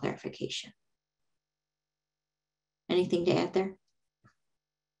additional clarification. Anything to add there?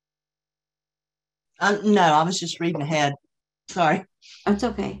 No, I was just reading ahead. Sorry. That's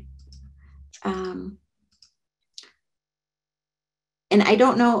okay. And I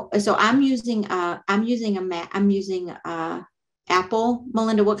don't know. So I'm using Apple.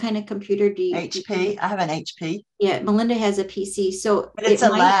 Melinda, what kind of computer do you? HP. I have an HP. Yeah, Melinda has a PC. So but it's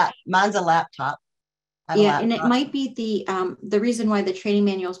mine's a laptop. Yeah, and it might be the reason why the training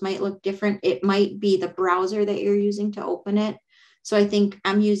manuals might look different. It might be the browser that you're using to open it. So I think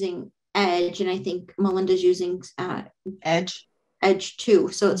I'm using Edge, and I think Melinda's using Edge too.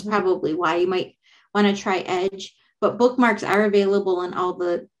 So it's probably why you might want to try Edge. But bookmarks are available in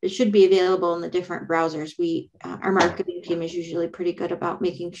it should be available in the different browsers. Our marketing team is usually pretty good about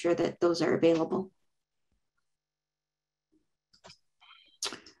making sure that those are available.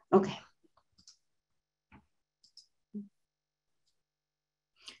 Okay.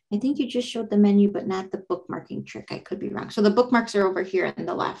 I think you just showed the menu, but not the bookmarking trick. I could be wrong. So the bookmarks are over here on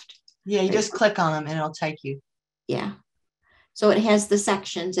the left. Yeah, you just click on them and it'll take you. Yeah. So it has the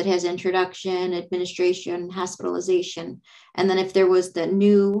sections. It has introduction, administration, hospitalization. And then if there was the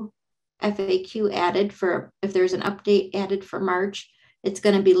new FAQ added if there's an update added for March, it's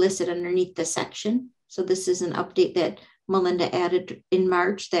going to be listed underneath the section. So this is an update that Melinda added in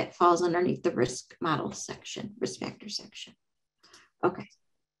March that falls underneath the risk model section, risk factor section. Okay.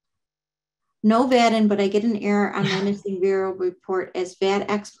 No VAD, but I get an error on my missing variable report as VAD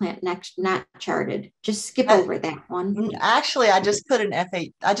explant next not charted. Just skip over that one. Actually, I just put an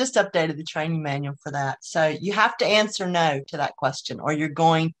F8. I just updated the training manual for that. So you have to answer no to that question, or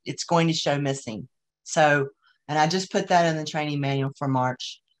it's going to show missing. So, and I just put that in the training manual for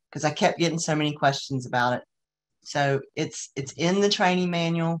March because I kept getting so many questions about it. So it's in the training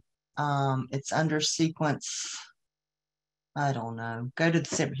manual. It's under sequence. I don't know. Go to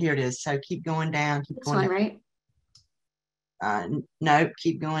the here it is. So keep going down. Keep This going one, down. Right? Nope.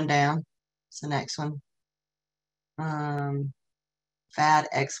 Keep going down. It's the next one. VAD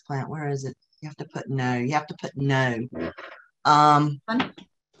explant. Where is it? You have to put no. You have to put no. I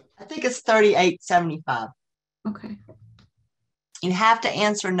think it's 3875. Okay. You have to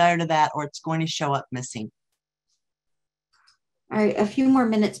answer no to that, or it's going to show up missing. All right, a few more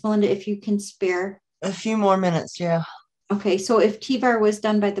minutes, Melinda, if you can spare. A few more minutes, yeah. Okay, so if TVAR was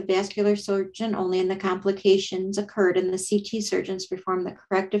done by the vascular surgeon only and the complications occurred and the CT surgeons performed the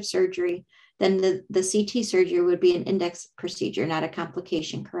corrective surgery, then the CT surgery would be an index procedure, not a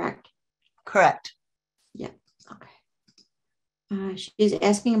complication, correct? Correct. Yeah, okay. She's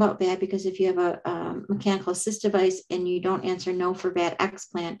asking about VAD because if you have a mechanical assist device and you don't answer no for VAD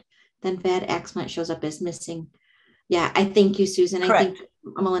explant, then VAD explant shows up as missing. Yeah, I thank you, Susan. Correct. I think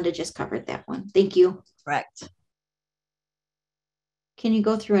Melinda just covered that one. Thank you. Correct. Can you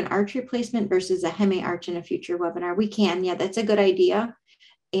go through an arch replacement versus a hemi-arch in a future webinar? We can. Yeah, that's a good idea.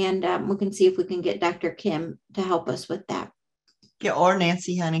 And we can see if we can get Dr. Kim to help us with that. Yeah, or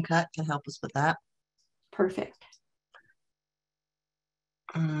Nancy Honeycutt can help us with that. Perfect.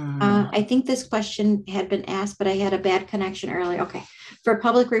 I think this question had been asked, but I had a bad connection earlier. Okay. For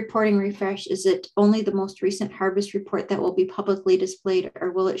public reporting refresh, is it only the most recent harvest report that will be publicly displayed,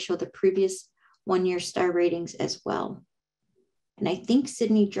 or will it show the previous 1-year star ratings as well? And I think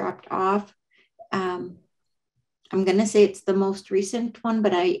Sydney dropped off. I'm going to say it's the most recent one,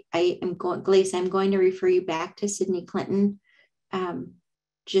 but Glace, I'm going to refer you back to Sydney Clinton,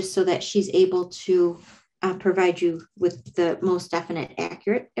 just so that she's able to provide you with the most definite,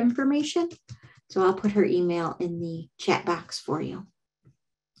 accurate information. So I'll put her email in the chat box for you.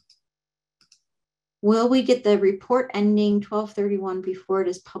 Will we get the report ending 12/31 before it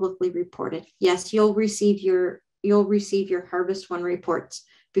is publicly reported? Yes, you'll receive your Harvest One reports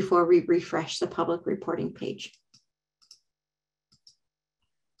before we refresh the public reporting page.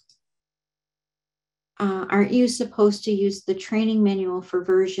 Aren't you supposed to use the training manual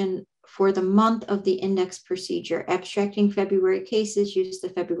for the month of the index procedure? Abstracting February cases, use the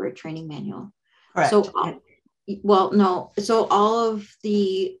February training manual. Correct. So, well, no. So all of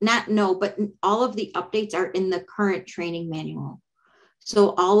the, but all of the updates are in the current training manual.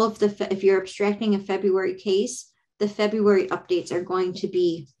 So all of if you're abstracting a February case, the February updates are going to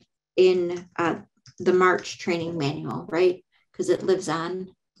be in the March training manual, right? Because it lives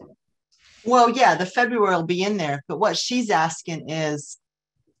on. Well, yeah, the February will be in there, but what she's asking is,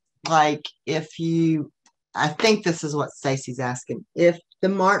 like, I think this is what Stacy's asking. If the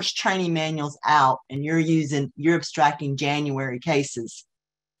March training manual's out and you're abstracting January cases,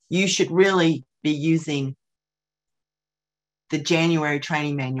 you should really be using the January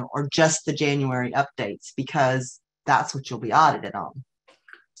training manual or just the January updates, because that's what you'll be audited on.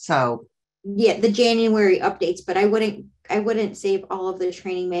 So yeah, the January updates, but I wouldn't save all of the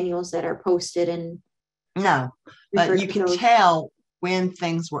training manuals that are posted and no, but you can tell when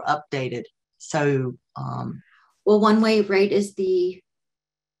things were updated. So well, one way, right, is you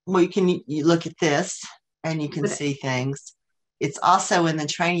look at this and you can see things. It's also in the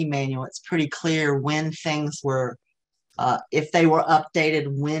training manual. It's pretty clear when things were if they were updated,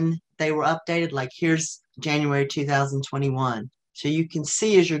 when they were updated. Like here's January 2021. So you can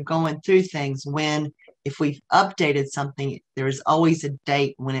see as you're going through things if we've updated something, there's always a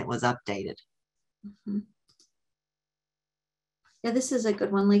date when it was updated. Mm-hmm. Yeah, this is a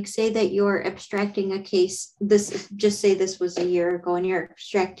good one. Like say that you're abstracting a case, just say this was a year ago and you're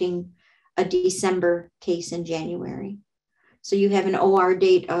abstracting a December case in January. So you have an OR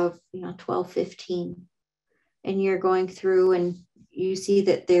date of 12/15 and you're going through and you see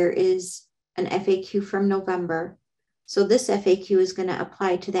that there is an FAQ from November. So this FAQ is going to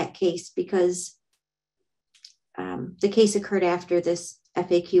apply to that case because the case occurred after this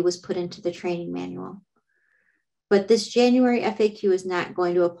FAQ was put into the training manual. But this January FAQ is not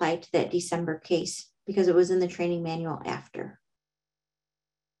going to apply to that December case because it was in the training manual after.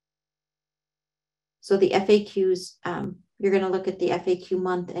 So the FAQs, you're going to look at the FAQ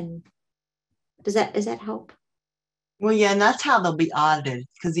month, and does that help? Well, yeah, and that's how they'll be audited,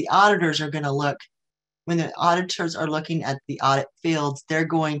 because the auditors are going to look when the auditors are looking at the audit fields, they're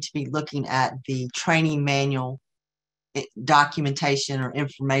going to be looking at the training manual documentation or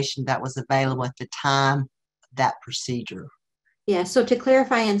information that was available at the time of that procedure. Yeah, so to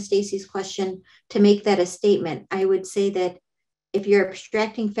clarify on Stacy's question, to make that a statement, I would say that if you're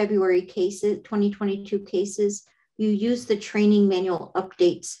abstracting February cases, 2022 cases, you use the training manual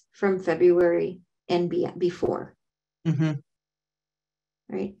updates from February and before. Mm-hmm.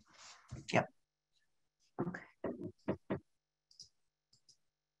 Right? Yep. Okay.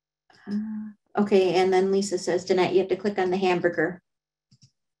 Okay, and then Lisa says, Danette, you have to click on the hamburger.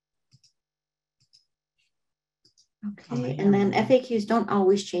 Okay, and then FAQs don't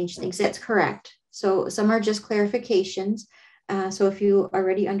always change things. That's correct. So some are just clarifications. So if you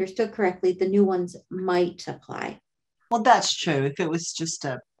already understood correctly, the new ones might apply. Well, that's true. If it was just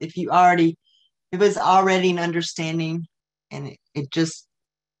if it was already an understanding, and it just,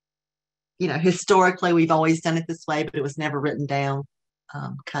 historically we've always done it this way, but it was never written down,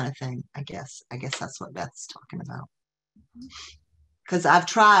 kind of thing. I guess that's what Beth's talking about. Because I've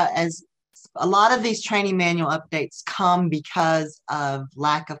tried, as a lot of these training manual updates come because of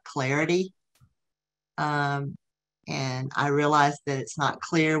lack of clarity. And I realize that it's not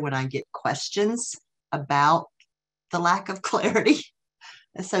clear when I get questions about the lack of clarity.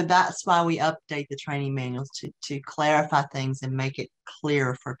 And so that's why we update the training manuals to clarify things and make it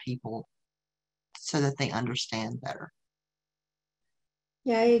clear for people so that they understand better.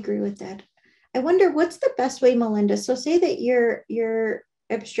 Yeah, I agree with that. I wonder what's the best way, Melinda? So say that you're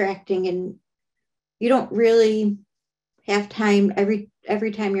abstracting and you don't really have time every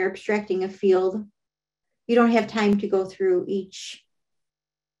time you're abstracting a field. You don't have time to go through each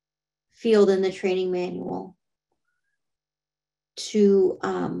field in the training manual to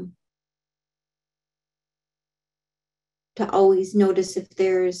always notice if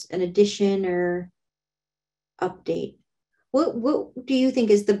there's an addition or update. What do you think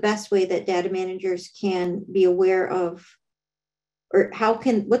is the best way that data managers can be aware of, or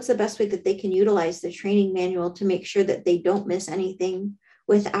what's the best way that they can utilize the training manual to make sure that they don't miss anything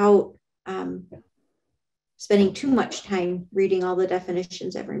without spending too much time reading all the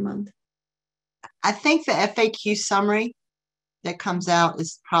definitions every month? I think the FAQ summary that comes out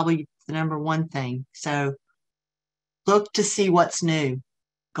is probably the number one thing. So look to see what's new,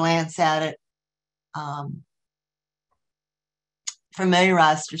 glance at it,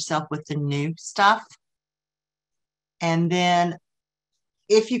 familiarize yourself with the new stuff. And then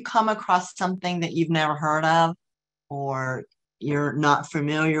if you come across something that you've never heard of or you're not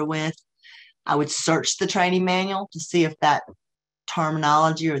familiar with, I would search the training manual to see if that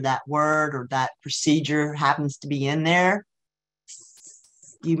terminology or that word or that procedure happens to be in there.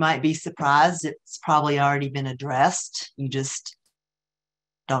 You might be surprised. It's probably already been addressed. You just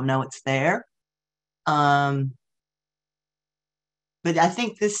don't know it's there. But I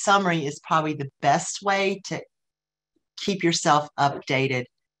think this summary is probably the best way to keep yourself updated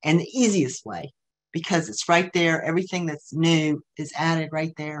and the easiest way because it's right there. Everything that's new is added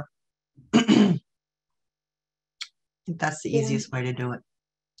right there. I think that's the easiest way to do it.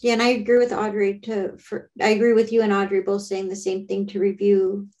 Yeah, and I agree with Audrey I agree with you and Audrey both saying the same thing, to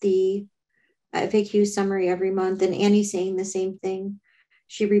review the FAQ summary every month, and Annie saying the same thing.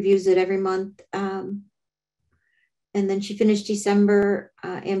 She reviews it every month. And then she finished December,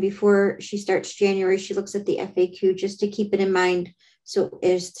 and before she starts January, she looks at the FAQ just to keep it in mind. So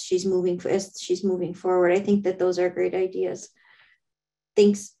as she's moving forward, I think that those are great ideas.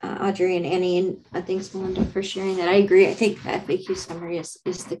 Thanks, Audrey and Annie, and thanks, Melinda, for sharing that. I agree. I think the FAQ summary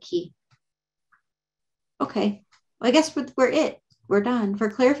is the key. Okay, well, I guess we're done. For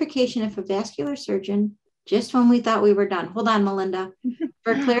clarification, if a vascular surgeon, just when we thought we were done, hold on, Melinda.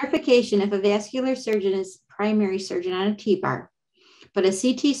 For clarification, if a vascular surgeon is primary surgeon on a T-bar, but a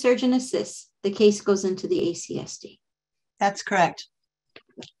CT surgeon assists, the case goes into the ACSD. That's correct.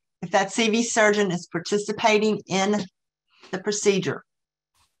 If that CV surgeon is participating in the procedure,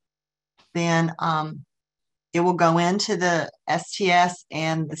 then it will go into the STS,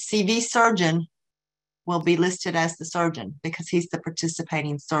 and the CV surgeon will be listed as the surgeon because he's the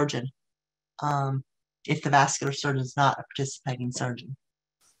participating surgeon. If the vascular surgeon is not a participating surgeon.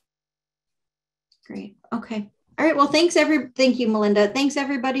 Great. Okay. All right. Well, thank you, Melinda. Thanks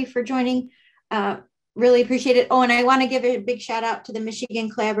everybody for joining. Really appreciate it. Oh, and I want to give a big shout out to the Michigan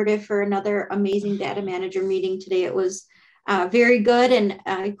Collaborative for another amazing data manager meeting today. It was very good,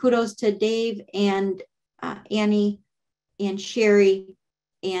 and kudos to Dave and Annie and Sherry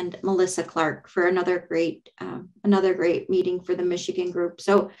and Melissa Clark for another great meeting for the Michigan group.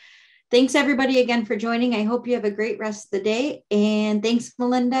 So Thanks everybody again for joining. I hope you have a great rest of the day. And thanks,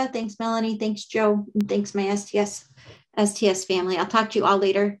 Melinda. Thanks, Melanie. Thanks, Joe. And thanks, my STS family. I'll talk to you all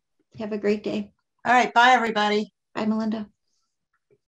later. Have a great day. All right. Bye, everybody. Bye, Melinda.